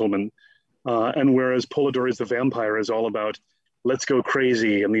Victorian gentleman. And whereas Polidori's the vampire is all about, let's go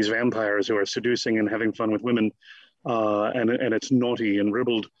crazy, and these vampires who are seducing and having fun with women, and it's naughty and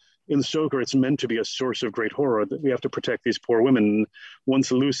ribald. In Stoker, it's meant to be a source of great horror that we have to protect these poor women.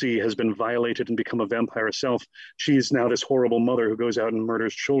 Once Lucy has been violated and become a vampire herself, she's now this horrible mother who goes out and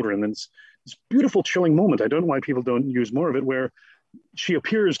murders children. And it's this beautiful, chilling moment. I don't know why people don't use more of it, where she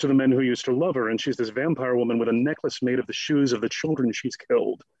appears to the men who used to love her, and she's this vampire woman with a necklace made of the shoes of the children she's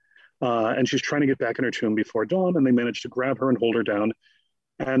killed. And she's trying to get back in her tomb before dawn, and they manage to grab her and hold her down.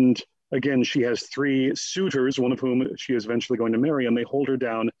 And again, she has three suitors, one of whom she is eventually going to marry, and they hold her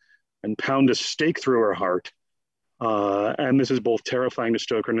down and pound a stake through her heart. And this is both terrifying to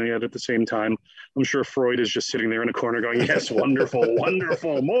Stoker, and yet at the same time, I'm sure Freud is just sitting there in a corner going, yes, wonderful,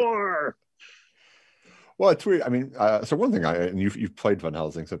 wonderful, more. Well, it's weird. I mean, so one thing, and you've played Van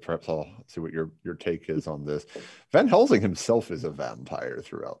Helsing, so perhaps I'll see what your take is on this. Van Helsing himself is a vampire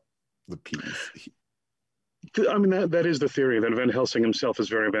throughout the piece. I mean, that is the theory, that Van Helsing himself is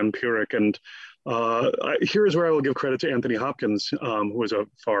very vampiric. And here is where I will give credit to Anthony Hopkins, who was a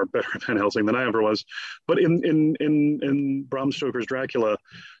far better Van Helsing than I ever was. But in Bram Stoker's Dracula,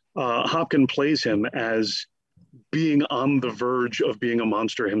 Hopkins plays him as being on the verge of being a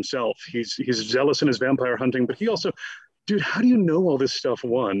monster himself. He's zealous in his vampire hunting, but he also, dude, how do you know all this stuff?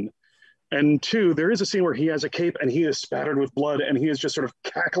 One. And two, there is a scene where he has a cape and he is spattered with blood and he is just sort of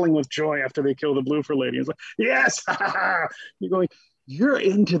cackling with joy after they kill the Bluefer lady. He's like, yes! You're going, you're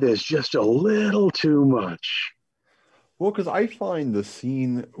into this just a little too much. Well, because I find the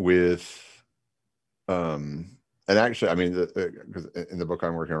scene with, and actually, I mean, because in the book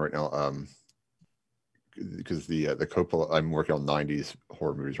I'm working on right now, because the Coppola, I'm working on 90s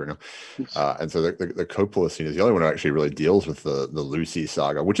horror movies right now, and so the Coppola scene is the only one that actually really deals with the Lucy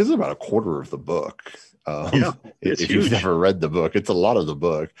saga, which is about a quarter of the book. Yeah, if you've never read the book, it's a lot of the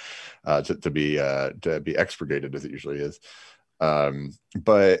book to be expurgated, as it usually is.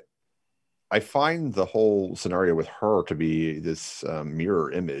 But I find the whole scenario with her to be this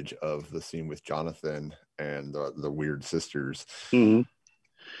mirror image of the scene with Jonathan and the weird sisters. Hmm.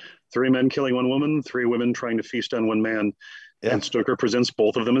 Three men killing one woman, three women trying to feast on one man, Yeah, and Stoker presents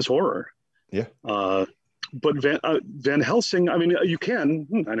both of them as horror. yeah, Uh, but Van Helsing, I mean, you can.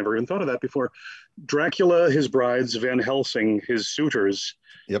 I never even thought of that before. Dracula, his brides, Van Helsing, his suitors.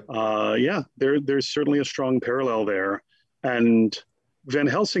 yep. Yeah, there's certainly a strong parallel there. And Van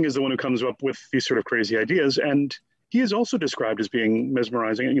Helsing is the one who comes up with these sort of crazy ideas. And he is also described as being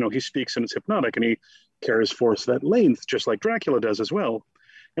mesmerizing. You know, he speaks and it's hypnotic and he carries forth that length, just like Dracula does as well.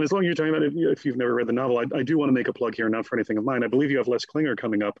 And as long as you're talking about it, if you've never read the novel, I do want to make a plug here, not for anything of mine. I believe you have Les Klinger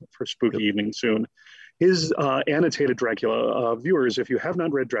coming up for Spooky Yep. Evening soon. His annotated Dracula, viewers, if you have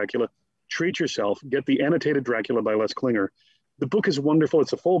not read Dracula, treat yourself. Get the annotated Dracula by Les Klinger. The book is wonderful.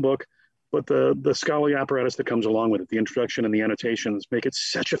 It's a full book, but the scholarly apparatus that comes along with it, the introduction and the annotations, make it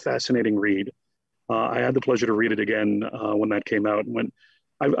such a fascinating read. I had the pleasure to read it again when that came out, and when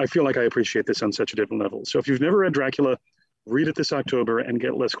I feel like I appreciate this on such a different level. So if you've never read Dracula, read it this October and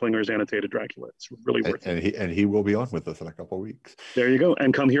get Les Klinger's annotated Dracula. It's really worth it. And he will be on with us in a couple of weeks. There you go.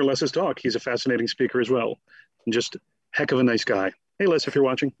 And come hear Les's talk. He's a fascinating speaker as well. And just heck of a nice guy. Hey, Les, if you're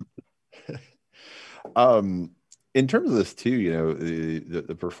watching. In terms of this too, you know,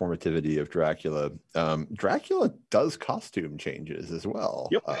 the performativity of Dracula, Dracula does costume changes as well.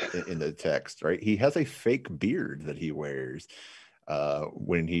 Yep. In the text, right? He has a fake beard that he wears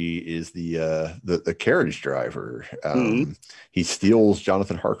when he is the carriage driver. Mm-hmm. He steals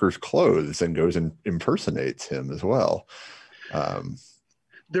Jonathan Harker's clothes and goes and impersonates him as well.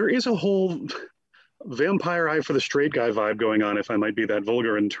 There is a whole vampire eye for the straight guy vibe going on, if I might be that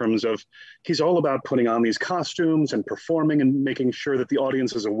vulgar, in terms of he's all about putting on these costumes and performing and making sure that the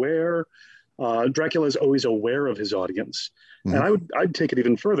audience is aware. Dracula is always aware of his audience. Mm-hmm. And I'd take it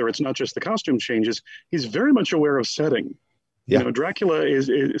even further. It's not just the costume changes. He's very much aware of setting. Yeah. You know, Dracula is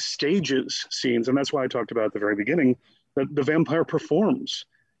stages scenes, and that's why I talked about at the very beginning that the vampire performs.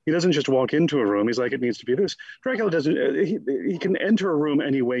 He doesn't just walk into a room. He's like, it needs to be this. Dracula doesn't. He can enter a room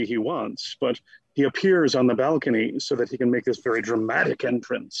any way he wants, but he appears on the balcony so that he can make this very dramatic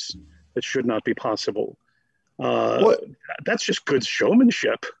entrance that should not be possible. That's just good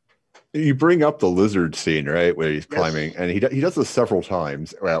showmanship. You bring up the lizard scene, right, where he's climbing, and he does this several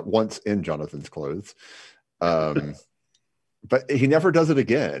times. Once in Jonathan's clothes. But he never does it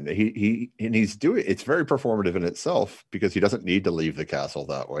again. He's doing it's very performative in itself because he doesn't need to leave the castle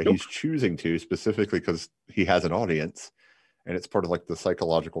that way. Nope. He's choosing to specifically because he has an audience, and it's part of like the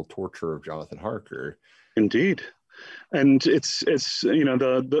psychological torture of Jonathan Harker. Indeed, and it's you know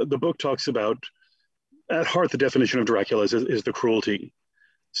the book talks about at heart the definition of Dracula is the cruelty.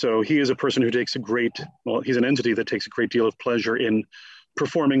 So he is a person who takes he's an entity that takes a great deal of pleasure in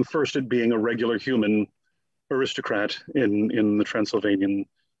performing first at being a regular human aristocrat in the Transylvanian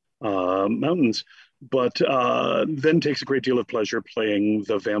mountains, but then takes a great deal of pleasure playing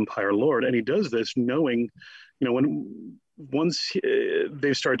the vampire lord. And he does this knowing, you know, once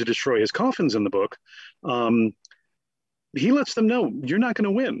they start to destroy his coffins in the book, he lets them know, you're not going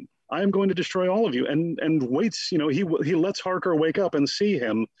to win. I am going to destroy all of you, and waits. You know, he lets Harker wake up and see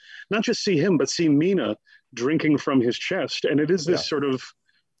him, not just see him, but see Mina drinking from his chest. And it is this sort of,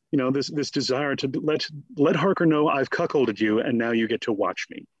 you know, this desire to let Harker know I've cuckolded you, and now you get to watch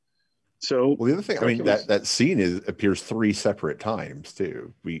me. So, well, the other thing, I mean, that scene appears 3 separate times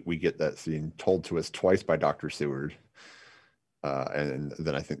too. We get that scene told to us twice by Dr. Seward, and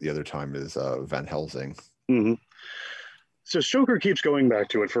then I think the other time is Van Helsing. Mm-hmm. So Stoker keeps going back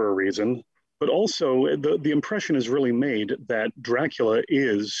to it for a reason, but also the impression is really made that Dracula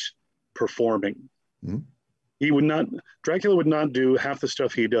is performing. Mm-hmm. Dracula would not do half the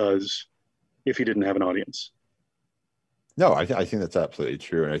stuff he does if he didn't have an audience. No, I think that's absolutely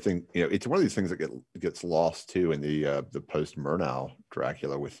true. And I think, you know, it's one of these things that gets lost too in the post-Murnau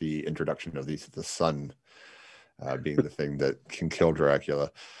Dracula, with the introduction of the sun being the thing that can kill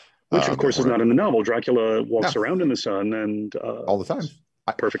Dracula. Which, of course, is not in the novel. Dracula walks around in the sun and all the time.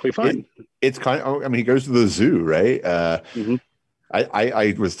 Perfectly fine. It's kind of, I mean, he goes to the zoo, right? Mm-hmm.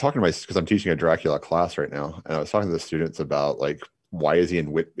 I was talking to because I'm teaching a Dracula class right now, and I was talking to the students about like, why is he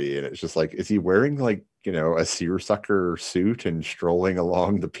in Whitby? And it's just like, is he wearing like, you know, a seersucker suit and strolling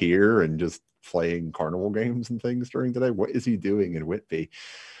along the pier and just playing carnival games and things during the day? What is he doing in Whitby?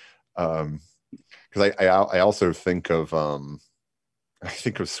 Because I also think of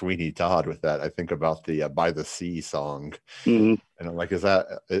Sweeney Todd with that. I think about the By the Sea song, mm-hmm. and I'm like, is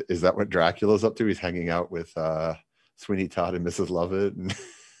that what Dracula's up to? He's hanging out with Sweeney Todd and Mrs. Lovett, and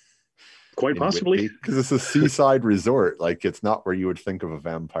quite possibly, because it's a seaside resort. Like, it's not where you would think of a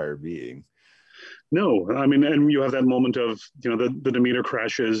vampire being. No, I mean, and you have that moment of, the Demeter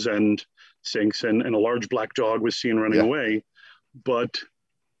crashes and sinks, and a large black dog was seen running Yeah. away, but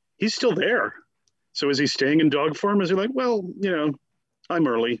he's still there. So is he staying in dog form? Is he like, well, I'm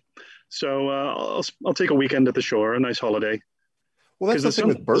early, so I'll take a weekend at the shore, a nice holiday, Well, that's because the thing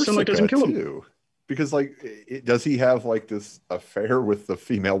with the sunlight doesn't Bersica kill him. too, because like, does he have like this affair with the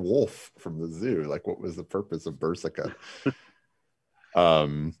female wolf from the zoo? Like, what was the purpose of Bersica?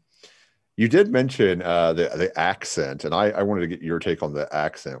 Um, you did mention the accent, and I wanted to get your take on the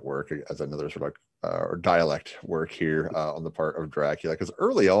accent work as another sort of or dialect work here on the part of Dracula, because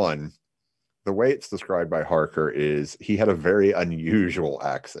early on, the way it's described by Harker is he had a very unusual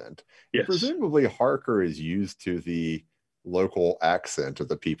accent. And Yes. presumably Harker is used to the local accent of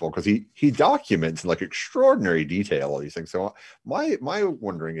the people because he documents in like extraordinary detail all these things. So my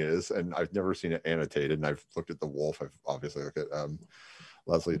wondering is, and I've never seen it annotated, and I've looked at the Wolf, I've obviously looked at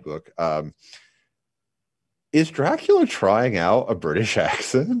Leslie's book. Is Dracula trying out a British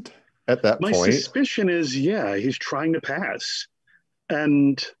accent at that My point? suspicion is, yeah, he's trying to pass.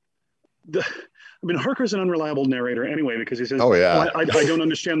 And I mean, Harker's an unreliable narrator anyway, because he says, Oh "Oh, yeah. I don't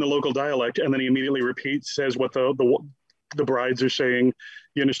understand the local dialect," and then he immediately repeats, says what the brides are saying.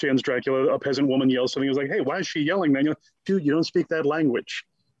 He understands Dracula. A peasant woman yells something. He's like, "Hey, why is she yelling, man? Dude, you don't speak that language."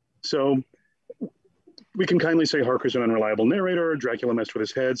 So we can kindly say Harker's an unreliable narrator. Dracula messed with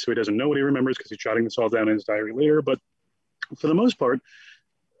his head, so he doesn't know what he remembers because he's jotting this all down in his diary later. But for the most part,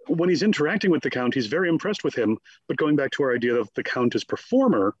 when he's interacting with the Count, he's very impressed with him. But going back to our idea of the Count as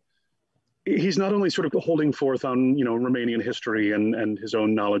performer, he's not only sort of holding forth on Romanian history and his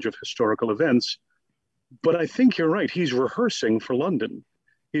own knowledge of historical events, but I think you're right. He's rehearsing for London.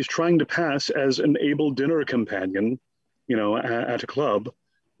 He's trying to pass as an able dinner companion, at a club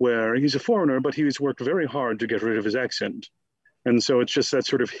where he's a foreigner, but he's worked very hard to get rid of his accent. And so it's just that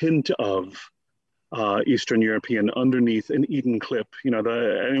sort of hint of Eastern European underneath an Eden clip.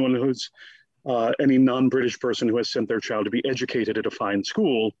 Anyone who's any non-British person who has sent their child to be educated at a fine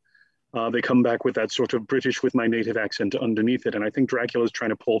school, they come back with that sort of British with my native accent underneath it. And I think Dracula is trying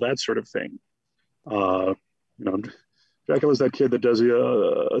to pull that sort of thing. Uh, you know, Dracula's that kid that does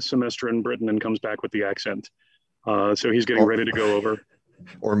a semester in Britain and comes back with the accent. So he's getting or, ready to go over.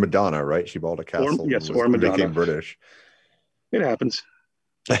 or Madonna, right? She bought a Or castle yes, and was or Madonna. became British. It happens.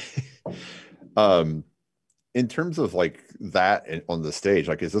 um in terms of like that on the stage,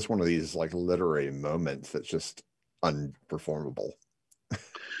 like, is this one of these like literary moments that's just unperformable?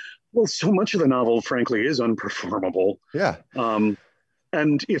 Well, so much of the novel, frankly, is unperformable. Yeah. Um,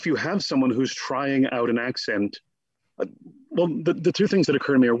 and if you have someone who's trying out an accent, uh, well, the two things that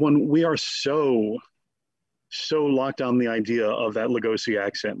occur to me are, one, we are so locked on the idea of that Lugosi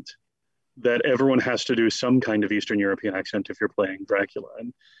accent that everyone has to do some kind of Eastern European accent if you're playing Dracula.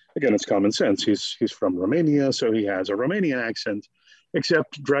 And again, it's common sense. He's from Romania, so he has a Romanian accent.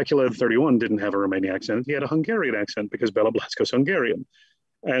 Except Dracula in 31 didn't have a Romanian accent. He had a Hungarian accent because Bela Blasko's Hungarian.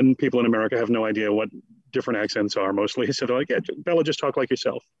 And people in America have no idea what different accents are mostly. So they're like, yeah, Bella, just talk like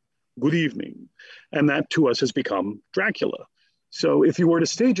yourself. Good evening. And that to us has become Dracula. So if you were to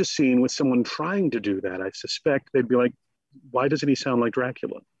stage a scene with someone trying to do that, I suspect they'd be like, why doesn't he sound like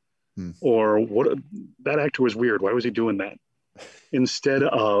Dracula? Hmm. Or what? That actor was weird. Why was he doing that? Instead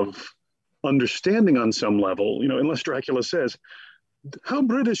of understanding on some level, unless Dracula says, how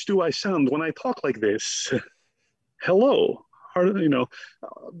British do I sound when I talk like this? Hello.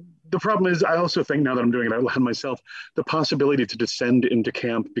 The problem is, I also think now that I'm doing it out loud myself, the possibility to descend into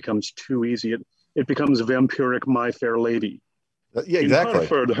camp becomes too easy. It becomes vampiric My Fair Lady. Yeah, In exactly.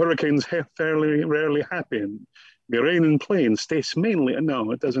 Hartford, hurricanes fairly rarely happen. The rain and plain stays mainly.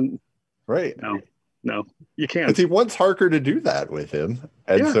 No, it doesn't. Right. No, you Because can't. he wants Harker to do that with him.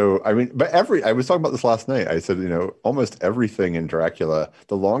 And Yeah, so, I mean, but I was talking about this last night. I said, almost everything in Dracula,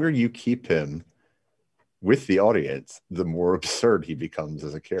 the longer you keep him with the audience, the more absurd he becomes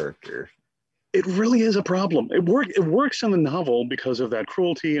as a character. it really is a problem. It works in the novel because of that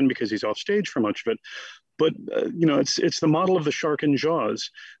cruelty and because he's off stage for much of it. But it's the model of the shark in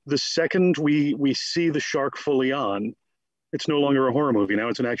Jaws. The second we see the shark fully on, it's no longer a horror movie. Now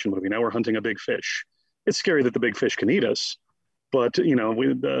it's an action movie. Now we're hunting a big fish. It's scary that the big fish can eat us, but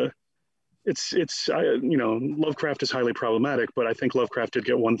Lovecraft is highly problematic. But I think Lovecraft did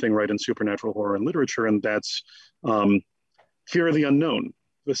get one thing right in supernatural horror and literature, and that's fear of the unknown.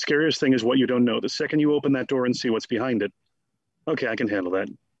 The scariest thing is what you don't know. The second you open that door and see what's behind it, okay, I can handle that.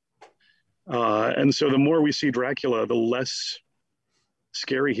 And so the more we see Dracula, the less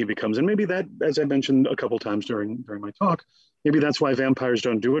scary he becomes. And maybe that, as I mentioned a couple times during my talk, maybe that's why vampires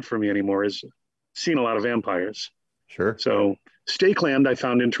don't do it for me anymore, is seen a lot of vampires. Sure. So Stakeland I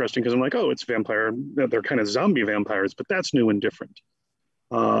found interesting because I'm like, oh, it's vampire. They're kind of zombie vampires, but that's new and different.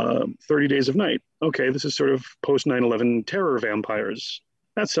 30 Days of Night. Okay, this is sort of post 9/11 terror vampires.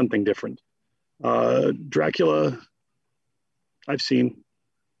 That's something different. Dracula, I've seen.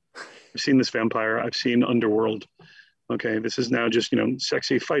 I've seen this vampire. I've seen Underworld. Okay, this is now just,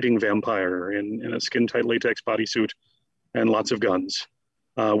 sexy fighting vampire in a skin tight latex bodysuit and lots of guns.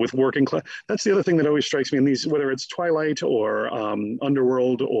 With working class. That's the other thing that always strikes me in these, whether it's Twilight or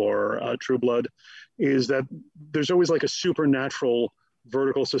Underworld or True Blood, is that there's always like a supernatural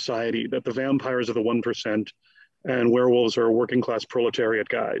vertical society that the vampires are the 1% and werewolves are working class proletariat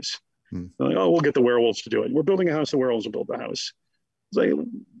guys. Like, oh, we'll get the werewolves to do it. We're building a house, the werewolves will build the house. It's like,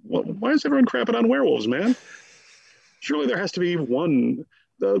 well, why is everyone crapping on werewolves, man? Surely there has to be one.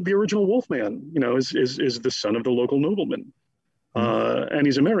 The original Wolfman, is the son of the local nobleman. And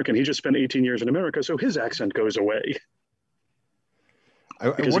he's American. He just spent 18 years in America, so his accent goes away.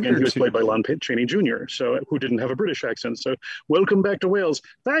 Because again, he was played by Lon Chaney Jr., so who didn't have a British accent. So welcome back to Wales.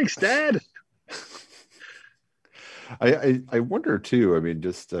 Thanks, Dad. I wonder too. I mean,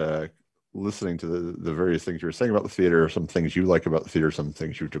 just listening to the various things you were saying about the theater, some things you like about the theater, some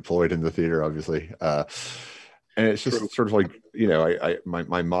things you've deployed in the theater, obviously. And it's just sort of like,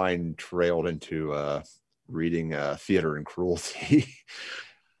 my mind trailed into reading Theater and Cruelty.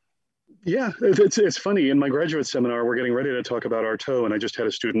 Yeah, it's funny. In my graduate seminar, we're getting ready to talk about Artaud, and I just had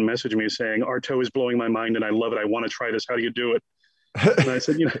a student message me saying, Artaud is blowing my mind and I love it. I want to try this. How do you do it? And I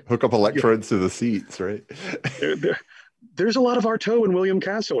said, hook up electrodes to the seats, right? There's a lot of Artaud in William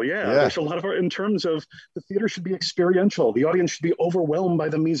Castle. Yeah, there's a lot of art in terms of the theater should be experiential. The audience should be overwhelmed by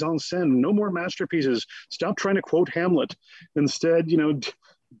the mise en scène. No more masterpieces. Stop trying to quote Hamlet. Instead,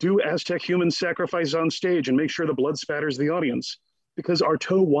 do Aztec human sacrifice on stage and make sure the blood spatters the audience. Because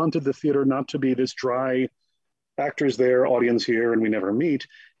Artaud wanted the theater not to be this dry, actors there, audience here, and we never meet.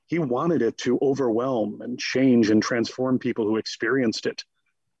 He wanted it to overwhelm and change and transform people who experienced it.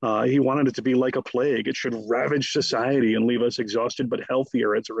 He wanted it to be like a plague. It should ravage society and leave us exhausted but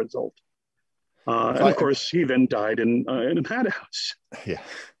healthier as a result. And of course, he then died in a madhouse. Yeah,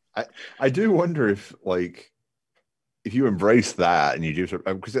 I do wonder if you embrace that and you do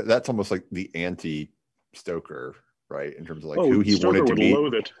because that's almost like the anti-Stoker, right? In terms of who he Stoker wanted to be.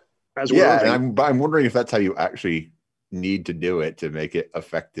 Loathe it, as and I'm wondering if that's how you actually need to do it to make it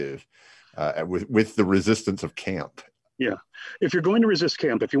effective with the resistance of camp. Yeah, if you're going to resist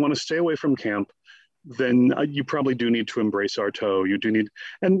camp, if you want to stay away from camp, then you probably do need to embrace Artaud. You do need,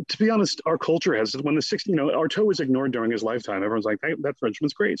 and to be honest, our culture has, when the 60s, Artaud was ignored during his lifetime. Everyone's like, hey, that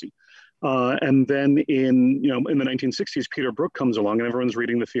Frenchman's crazy. And then in the 1960s, Peter Brook comes along and everyone's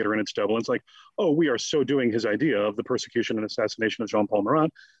reading The Theater and Its Devil. And it's like, oh, we are so doing his idea of the persecution and assassination of Jean-Paul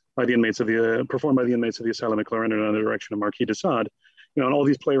Marat by the inmates of performed by the inmates of the Asylum at Clarendon under the direction of Marquis de Sade. And all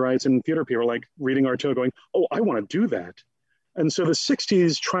these playwrights and theater people are like reading Artaud going, oh, I want to do that. And so the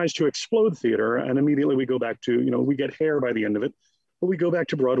 60s tries to explode theater, and immediately we go back to, we get Hair by the end of it, but we go back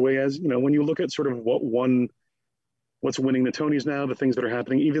to Broadway as, when you look at sort of what's winning the Tonys now, the things that are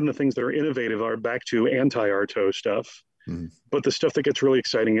happening, even the things that are innovative are back to anti-Artaud stuff. Mm-hmm. But the stuff that gets really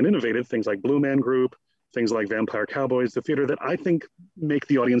exciting and innovative, things like Blue Man Group, things like Vampire Cowboys, the theater that I think make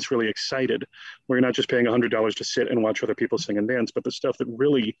the audience really excited, where you're not just paying $100 to sit and watch other people sing and dance, but the stuff that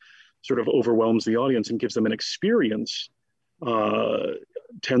really sort of overwhelms the audience and gives them an experience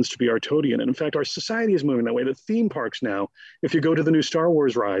tends to be Artaudian. And in fact, our society is moving that way. The theme parks now, if you go to the new Star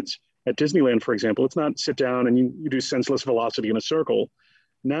Wars rides at Disneyland, for example, it's not sit down and you do senseless velocity in a circle.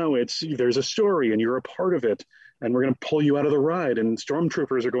 Now there's a story and you're a part of it. And we're going to pull you out of the ride and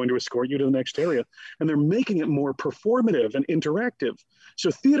stormtroopers are going to escort you to the next area. And they're making it more performative and interactive.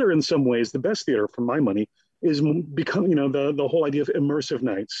 So theater, in some ways, the best theater for my money is become, the whole idea of immersive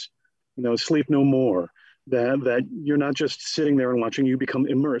nights, Sleep No More, that you're not just sitting there and watching, you become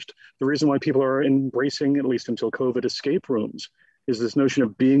immersed. The reason why people are embracing, at least until COVID, escape rooms is this notion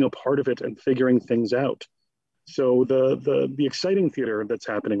of being a part of it and figuring things out. So the exciting theater that's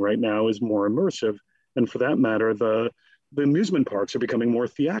happening right now is more immersive. And for that matter, the amusement parks are becoming more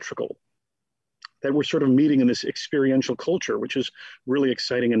theatrical. That we're sort of meeting in this experiential culture, which is really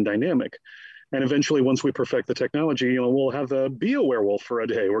exciting and dynamic. And eventually, once we perfect the technology, we'll have be a werewolf for a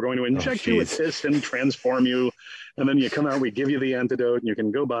day. We're going to inject you with this and transform you. And then you come out, we give you the antidote, and you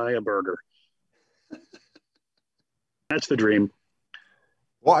can go buy a burger. That's the dream.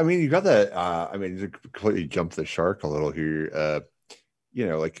 Well, I mean, you got that. To completely jump the shark a little here. Are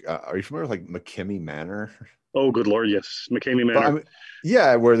you familiar with McKimmy Manor? Oh, good Lord, yes, McKamey Manor.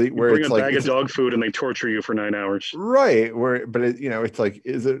 Where bring it's a bag of dog food and they torture you for 9 hours. Right. It's like,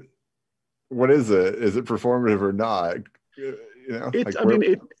 is it what is it? Is it performative or not? It, Like I where?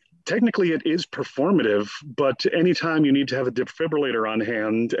 mean, it technically it is performative, but anytime you need to have a defibrillator on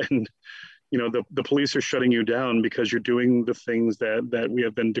hand and the police are shutting you down because you're doing the things that we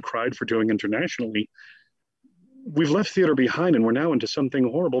have been decried for doing internationally, we've left theater behind and we're now into something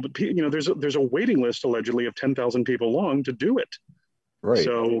horrible. But there's a waiting list allegedly of 10,000 people long to do it. Right.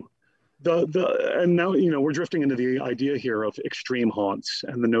 So and now we're drifting into the idea here of extreme haunts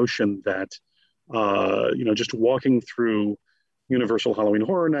and the notion that just walking through Universal Halloween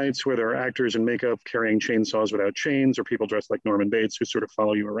Horror Nights where there are actors in makeup carrying chainsaws without chains or people dressed like Norman Bates who sort of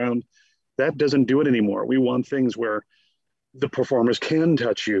follow you around. That doesn't do it anymore. We want things where the performers can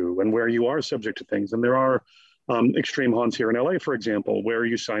touch you and where you are subject to things. And there are extreme haunts here in LA, for example, where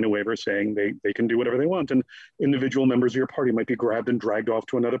you sign a waiver saying they can do whatever they want. And individual members of your party might be grabbed and dragged off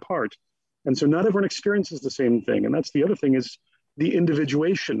to another part. And so not everyone experiences the same thing. And that's the other thing is the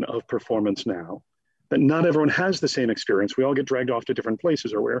individuation of performance now, that not everyone has the same experience. We all get dragged off to different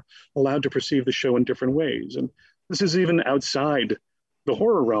places or we're allowed to perceive the show in different ways. And this is even outside the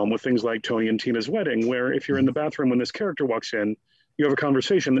horror realm with things like Tony and Tina's Wedding, where if you're in the bathroom when this character walks in, you have a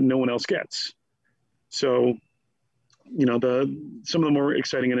conversation that no one else gets. So, some of the more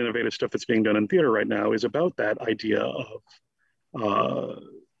exciting and innovative stuff that's being done in theater right now is about that idea of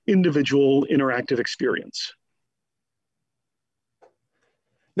individual interactive experience.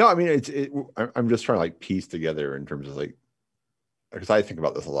 No, I mean I'm just trying to like piece together in terms of like, because I think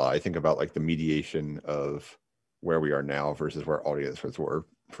about this a lot. I think about like the mediation of where we are now versus where audiences were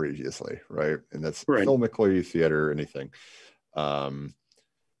previously, right? And that's right. Filmically, theater, anything,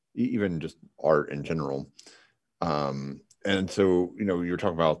 even just art in general. And so you're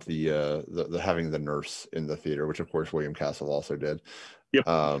talking about the having the nurse in the theater, which of course William Castle also did. Yep.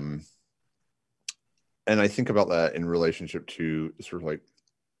 And I think about that in relationship to sort of like,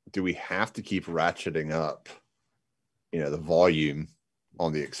 do we have to keep ratcheting up, the volume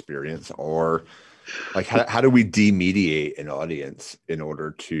on the experience, or like how do we demediate an audience in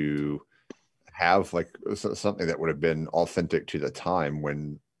order to have like something that would have been authentic to the time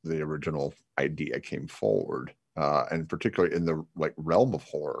when the original idea came forward, and particularly in the like realm of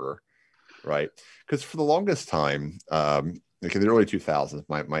horror, right? Because for the longest time, like in the early 2000s,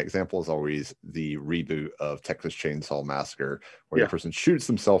 my example is always the reboot of Texas Chainsaw Massacre, where the person shoots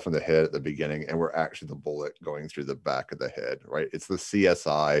himself in the head at the beginning, and we're actually the bullet going through the back of the head, right? It's the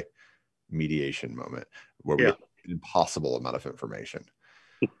CSI mediation moment where we have an impossible amount of information.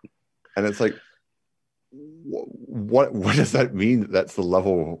 And it's like, what does that mean? That's the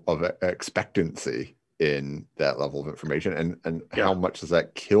level of expectancy in that level of information, and how much does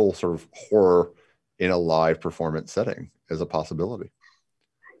that kill sort of horror in a live performance setting as a possibility?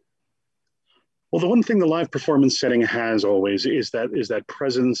 Well, the one thing the live performance setting has always is that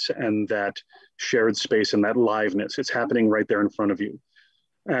presence and that shared space and that liveness. It's happening right there in front of you.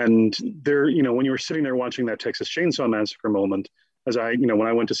 And there, when you were sitting there watching that Texas Chainsaw Massacre moment, as when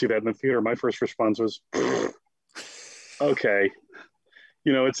I went to see that in the theater, my first response was, okay,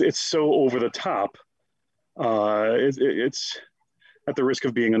 it's so over the top. It's at the risk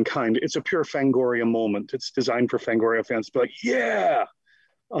of being unkind. It's a pure Fangoria moment. It's designed for Fangoria fans to be like, yeah.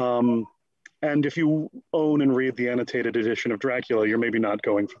 And if you own and read the annotated edition of Dracula, you're maybe not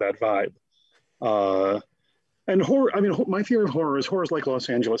going for that vibe. And horror, I mean, my theory of horror is like Los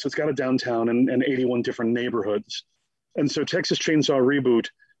Angeles. It's got a downtown and 81 different neighborhoods. And so Texas Chainsaw Reboot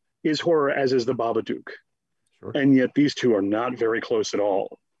is horror, as is the Babadook. Sure. And yet these two are not very close at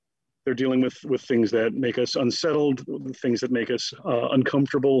all. They're dealing with things that make us unsettled, things that make us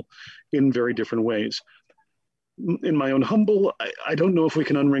uncomfortable in very different ways. In my own humble, I don't know if we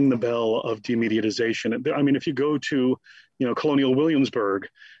can unring the bell of demediatization. I mean, if you go to, Colonial Williamsburg,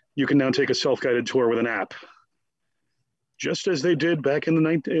 you can now take a self-guided tour with an app, just as they did back in the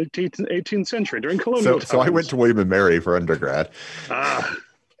 18th century during colonial times. So I went to William and Mary for undergrad.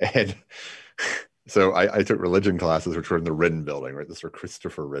 And so I took religion classes, which were in the Wren building, right? This was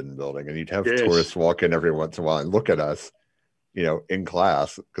Christopher Wren building. And you'd have tourists walk in every once in a while and look at us, in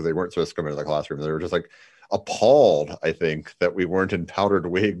class, because they weren't supposed to come into the classroom. They were just like appalled, I think, that we weren't in powdered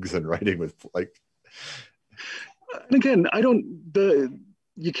wigs and writing with like. And again,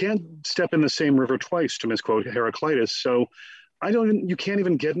 you can't step in the same river twice, to misquote Heraclitus. So you can't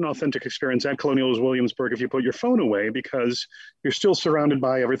even get an authentic experience at Colonial Williamsburg if you put your phone away, because you're still surrounded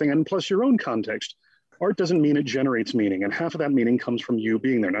by everything, and plus your own context. Art doesn't mean it generates meaning, and half of that meaning comes from you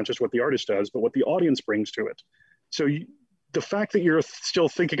being there, not just what the artist does, but what the audience brings to it. So the fact that you're still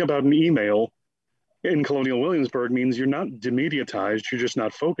thinking about an email in Colonial Williamsburg means you're not demediatized, you're just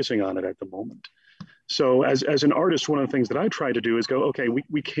not focusing on it at the moment. So as an artist, one of the things that I try to do is go, okay,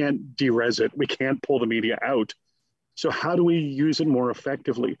 we can't derez it. We can't pull the media out. So how do we use it more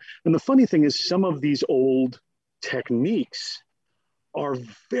effectively? And the funny thing is some of these old techniques are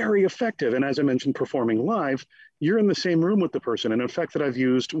very effective. And as I mentioned, performing live, you're in the same room with the person. And in fact, that I've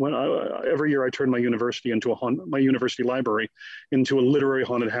used when every year I turn my university into my university library into a literary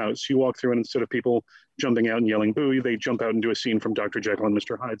haunted house. You walk through, and instead of people jumping out and yelling "boo," they jump out and do a scene from Dr. Jekyll and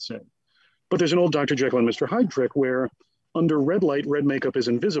Mr. Hyde say. But there's an old Dr. Jekyll and Mr. Hyde trick where under red light, red makeup is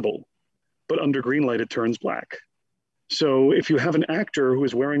invisible, but under green light, it turns black. So if you have an actor who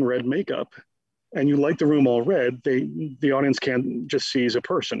is wearing red makeup and you light the room all red, the audience can't just see as a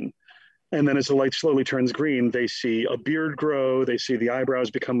person. And then as the light slowly turns green, they see a beard grow, they see the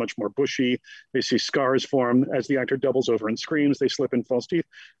eyebrows become much more bushy, they see scars form. As the actor doubles over and screams, they slip in false teeth.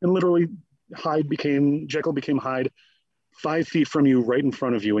 And literally Jekyll became Hyde 5 feet from you, right in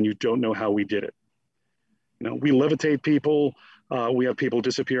front of you, and you don't know how we did it. You know, we levitate people. We have people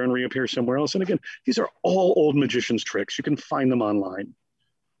disappear and reappear somewhere else. And again, these are all old magicians' tricks. You can find them online.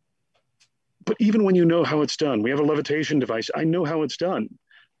 But even when you know how it's done, we have a levitation device. I know how it's done.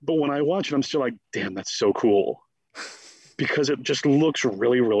 But when I watch it, I'm still like, damn, that's so cool. Because it just looks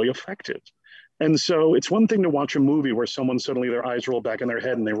really, really effective. And so it's one thing to watch a movie where someone suddenly their eyes roll back in their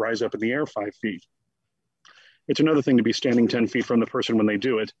head and they rise up in the air 5 feet. It's another thing to be standing 10 feet from the person when they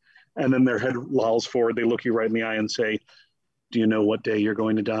do it. And then their head lolls forward. They look you right in the eye and say, do you know what day you're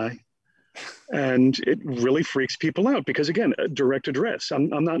going to die? And it really freaks people out because, again, direct address. I'm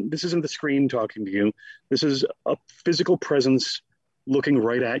not, this isn't the screen talking to you. This is a physical presence looking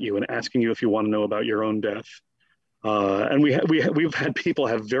right at you and asking you if you want to know about your own death. And we've had people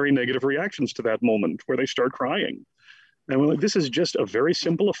have very negative reactions to that moment where they start crying. And we're like, this is just a very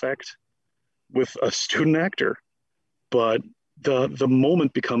simple effect with a student actor. But the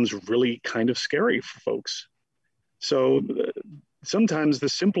moment becomes really kind of scary for folks. So sometimes the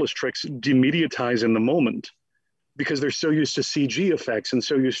simplest tricks demediatize in the moment because they're so used to CG effects and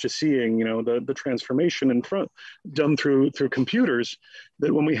so used to seeing, you know, the transformation in front done through computers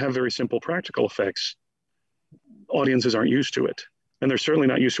that when we have very simple practical effects, audiences aren't used to it. And they're certainly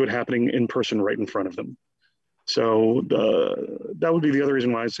not used to it happening in person right in front of them. So that would be the other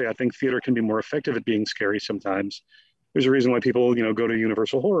reason why I say I think theater can be more effective at being scary sometimes. There's a reason why people, you know, go to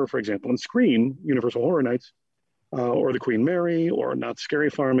Universal Horror, for example, and screen Universal Horror Nights, or the Queen Mary, or Not Scary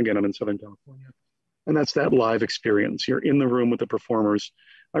Farm. Again, I'm in Southern California. And that's that live experience. You're in the room with the performers.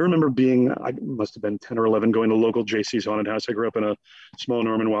 I remember I must have been 10 or 11, going to local JC's haunted house. I grew up in a small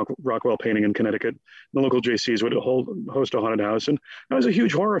Norman Rockwell painting in Connecticut. The local JC's would host a haunted house. And I was a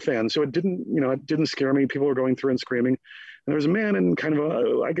huge horror fan, so it didn't scare me. People were going through and screaming. And there was a man in kind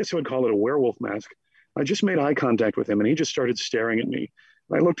of I guess I would call it a werewolf mask. I just made eye contact with him, and he just started staring at me.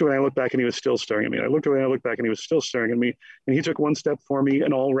 I looked away, I looked back, and he was still staring at me. I looked away, I looked back, and he was still staring at me. And he took one step for me,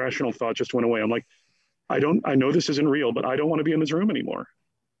 and all rational thought just went away. I'm like, I know this isn't real, but I don't want to be in this room anymore.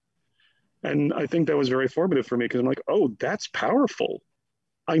 And I think that was very formative for me because I'm like, oh, that's powerful.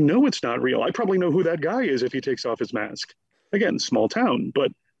 I know it's not real. I probably know who that guy is if he takes off his mask. Again, small town,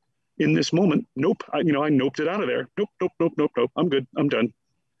 but in this moment, nope. I noped it out of there. Nope, nope, nope, nope, nope. I'm good. I'm done.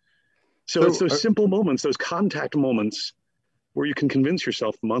 So it's those simple moments, those contact moments where you can convince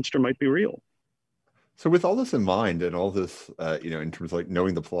yourself the monster might be real. So with all this in mind and all this, in terms of like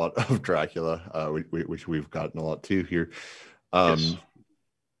knowing the plot of Dracula, which we've gotten a lot to here, Yes.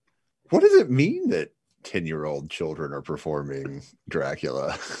 what does it mean that 10-year-old children are performing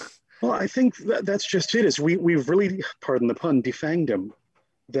Dracula? Well, I think that's just it. Is we've really, pardon the pun, defanged him.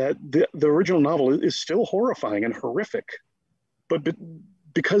 That the original novel is still horrifying and horrific, but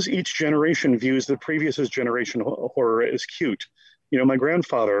because each generation views the previous generation horror as cute. You know, my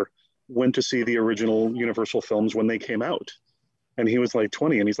grandfather went to see the original Universal films when they came out. And he was like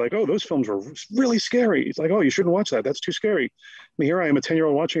 20, and he's like, oh, those films were really scary. He's like, oh, you shouldn't watch that. That's too scary. And here I am, a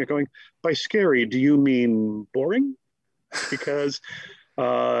 10-year-old watching it going, by scary, do you mean boring? Because,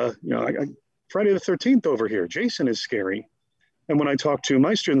 Friday the 13th over here, Jason is scary. And when I talk to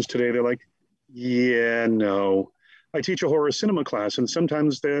my students today, they're like, yeah, no. I teach a horror cinema class, and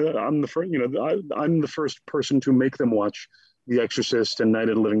sometimes I'm the first person to make them watch The Exorcist and Night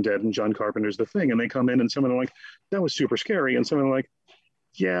of the Living Dead and John Carpenter's The Thing. And they come in and some of them are like, that was super scary. And some of them are like,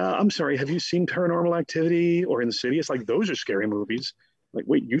 yeah, I'm sorry, have you seen Paranormal Activity or Insidious? Like, those are scary movies. Like,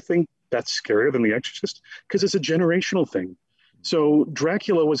 wait, you think that's scarier than The Exorcist? Because it's a generational thing. So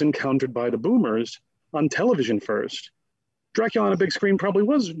Dracula was encountered by the boomers on television first. Dracula on a big screen probably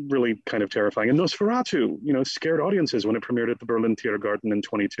was really kind of terrifying. And Nosferatu, scared audiences when it premiered at the Berlin Tiergarten in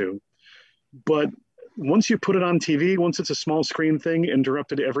 22. But once you put it on TV, once it's a small screen thing,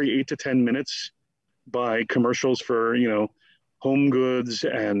 interrupted every 8 to 10 minutes by commercials for, home goods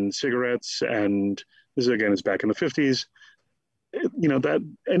and cigarettes. And this again is back in the 50s.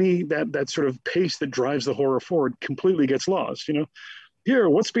 That sort of pace that drives the horror forward completely gets lost. Here,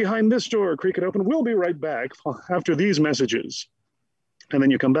 what's behind this door? Creak it open. We'll be right back after these messages. And then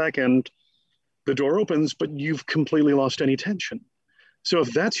you come back and the door opens, but you've completely lost any tension. So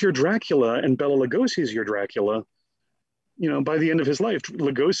if that's your Dracula and Bela Lugosi is your Dracula, by the end of his life,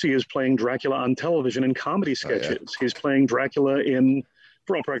 Lugosi is playing Dracula on television in comedy sketches. Oh, yeah. He's playing Dracula in,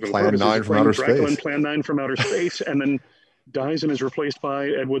 for all practical Plan purposes, 9 from outer Dracula space. in Plan 9 from Outer Space, and then dies and is replaced by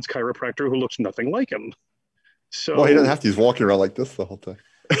Ed Wood's chiropractor who looks nothing like him. So, well, he doesn't have to. He's walking around like this the whole time.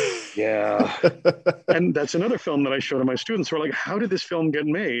 Yeah. And that's another film that I show to my students. We're like, how did this film get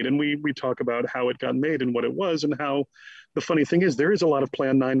made? And we talk about how it got made and what it was, and how the funny thing is there is a lot of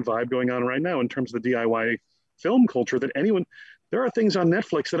Plan 9 vibe going on right now in terms of the DIY film culture that there are things on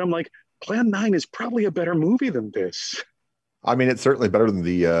Netflix that I'm like, Plan 9 is probably a better movie than this. I mean, it's certainly better than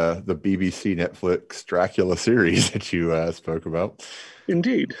the BBC Netflix Dracula series that you spoke about.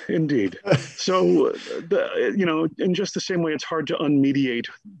 Indeed. So, in just the same way, it's hard to unmediate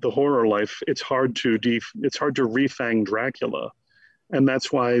the horror life. It's hard to refang Dracula, and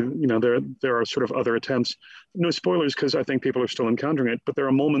that's why there are sort of other attempts. No spoilers, because I think people are still encountering it. But there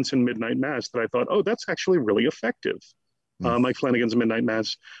are moments in Midnight Mass that I thought, oh, that's actually really effective. Mike Flanagan's Midnight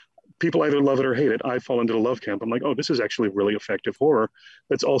Mass. People either love it or hate it. I fall into the love camp. I'm like, oh, this is actually really effective horror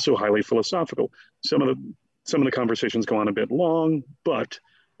that's also highly philosophical. Some of the conversations go on a bit long, but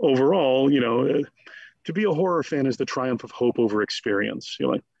overall, to be a horror fan is the triumph of hope over experience.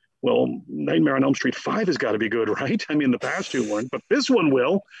 You're like, well, Nightmare on Elm Street 5 has got to be good, right? I mean, the past two weren't, but this one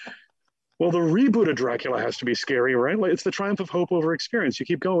will. Well, the reboot of Dracula has to be scary, right? Like, it's the triumph of hope over experience. You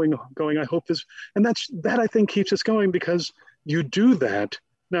keep going. I hope this, and that I think keeps us going, because you do that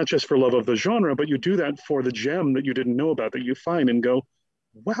not just for love of the genre, but you do that for the gem that you didn't know about that you find and go,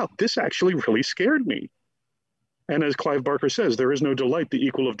 wow, this actually really scared me. And as Clive Barker says, there is no delight the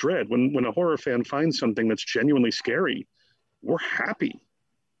equal of dread. When a horror fan finds something that's genuinely scary, we're happy.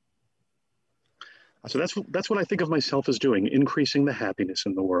 So that's what I think of myself as doing, increasing the happiness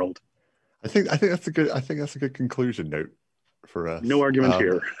in the world. I think that's a good conclusion note for us. No argument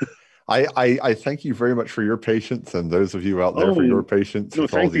here. I thank you very much for your patience, and those of you out there for your patience. No,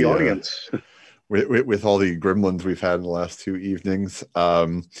 thank the audience. With all the gremlins we've had in the last 2 evenings.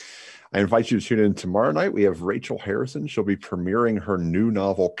 I invite you to tune in tomorrow night. We have Rachel Harrison. She'll be premiering her new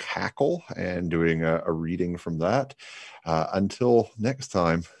novel, Cackle, and doing a reading from that. Until next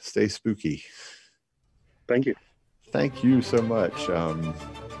time, stay spooky. Thank you. Thank you so much.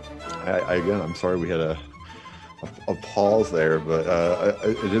 Again, I'm sorry we had a pause there, but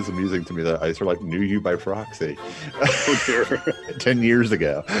it is amusing to me that I sort of knew you by proxy. Oh, sure. 10 years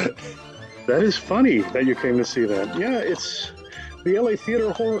ago. That is funny that you came to see that. Yeah, it's the LA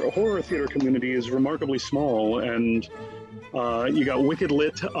horror theater community is remarkably small, and you got Wicked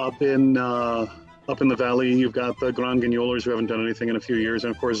Lit up in the valley. You've got the Grand Guignolers, who haven't done anything in a few years,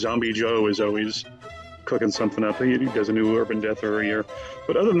 and of course Zombie Joe is always cooking something up. He does a new Urban Death every year.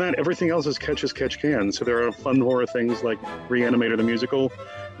 But other than that, everything else is catch as catch can. So there are fun horror things like Reanimator the musical.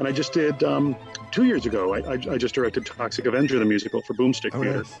 And I just did, 2 years ago, I just directed Toxic Avenger the musical for Boomstick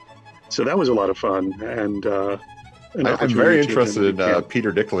Theater. Nice. So that was a lot of fun. And I'm very interested in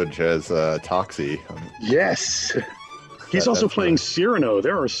Peter Dinklage as Toxie. Yes. He's also playing Cyrano.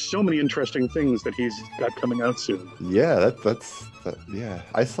 There are so many interesting things that he's got coming out soon. Yeah, that's yeah.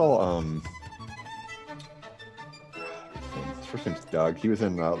 I saw his first name's Doug. He was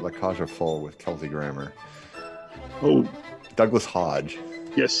in La Cage aux Folles with Kelsey Grammer. Oh, Douglas Hodge.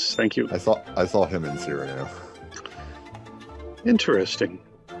 Yes, thank you. I saw him in Cyrano. Interesting.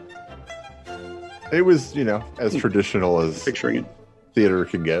 It was, as traditional as picturing it theater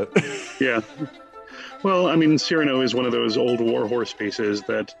can get. Yeah. Well, I mean, Cyrano is one of those old war horse pieces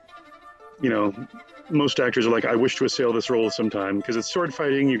that, most actors are like, I wish to assail this role sometime, because it's sword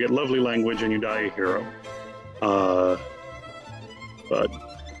fighting, you get lovely language, and you die a hero. But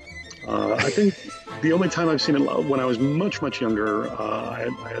I think the only time I've seen it, when I was much, much younger, I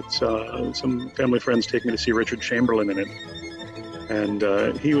had some family friends take me to see Richard Chamberlain in it.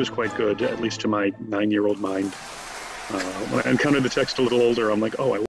 And he was quite good, at least to my 9-year-old mind. When I encountered the text a little older, I'm like, oh, I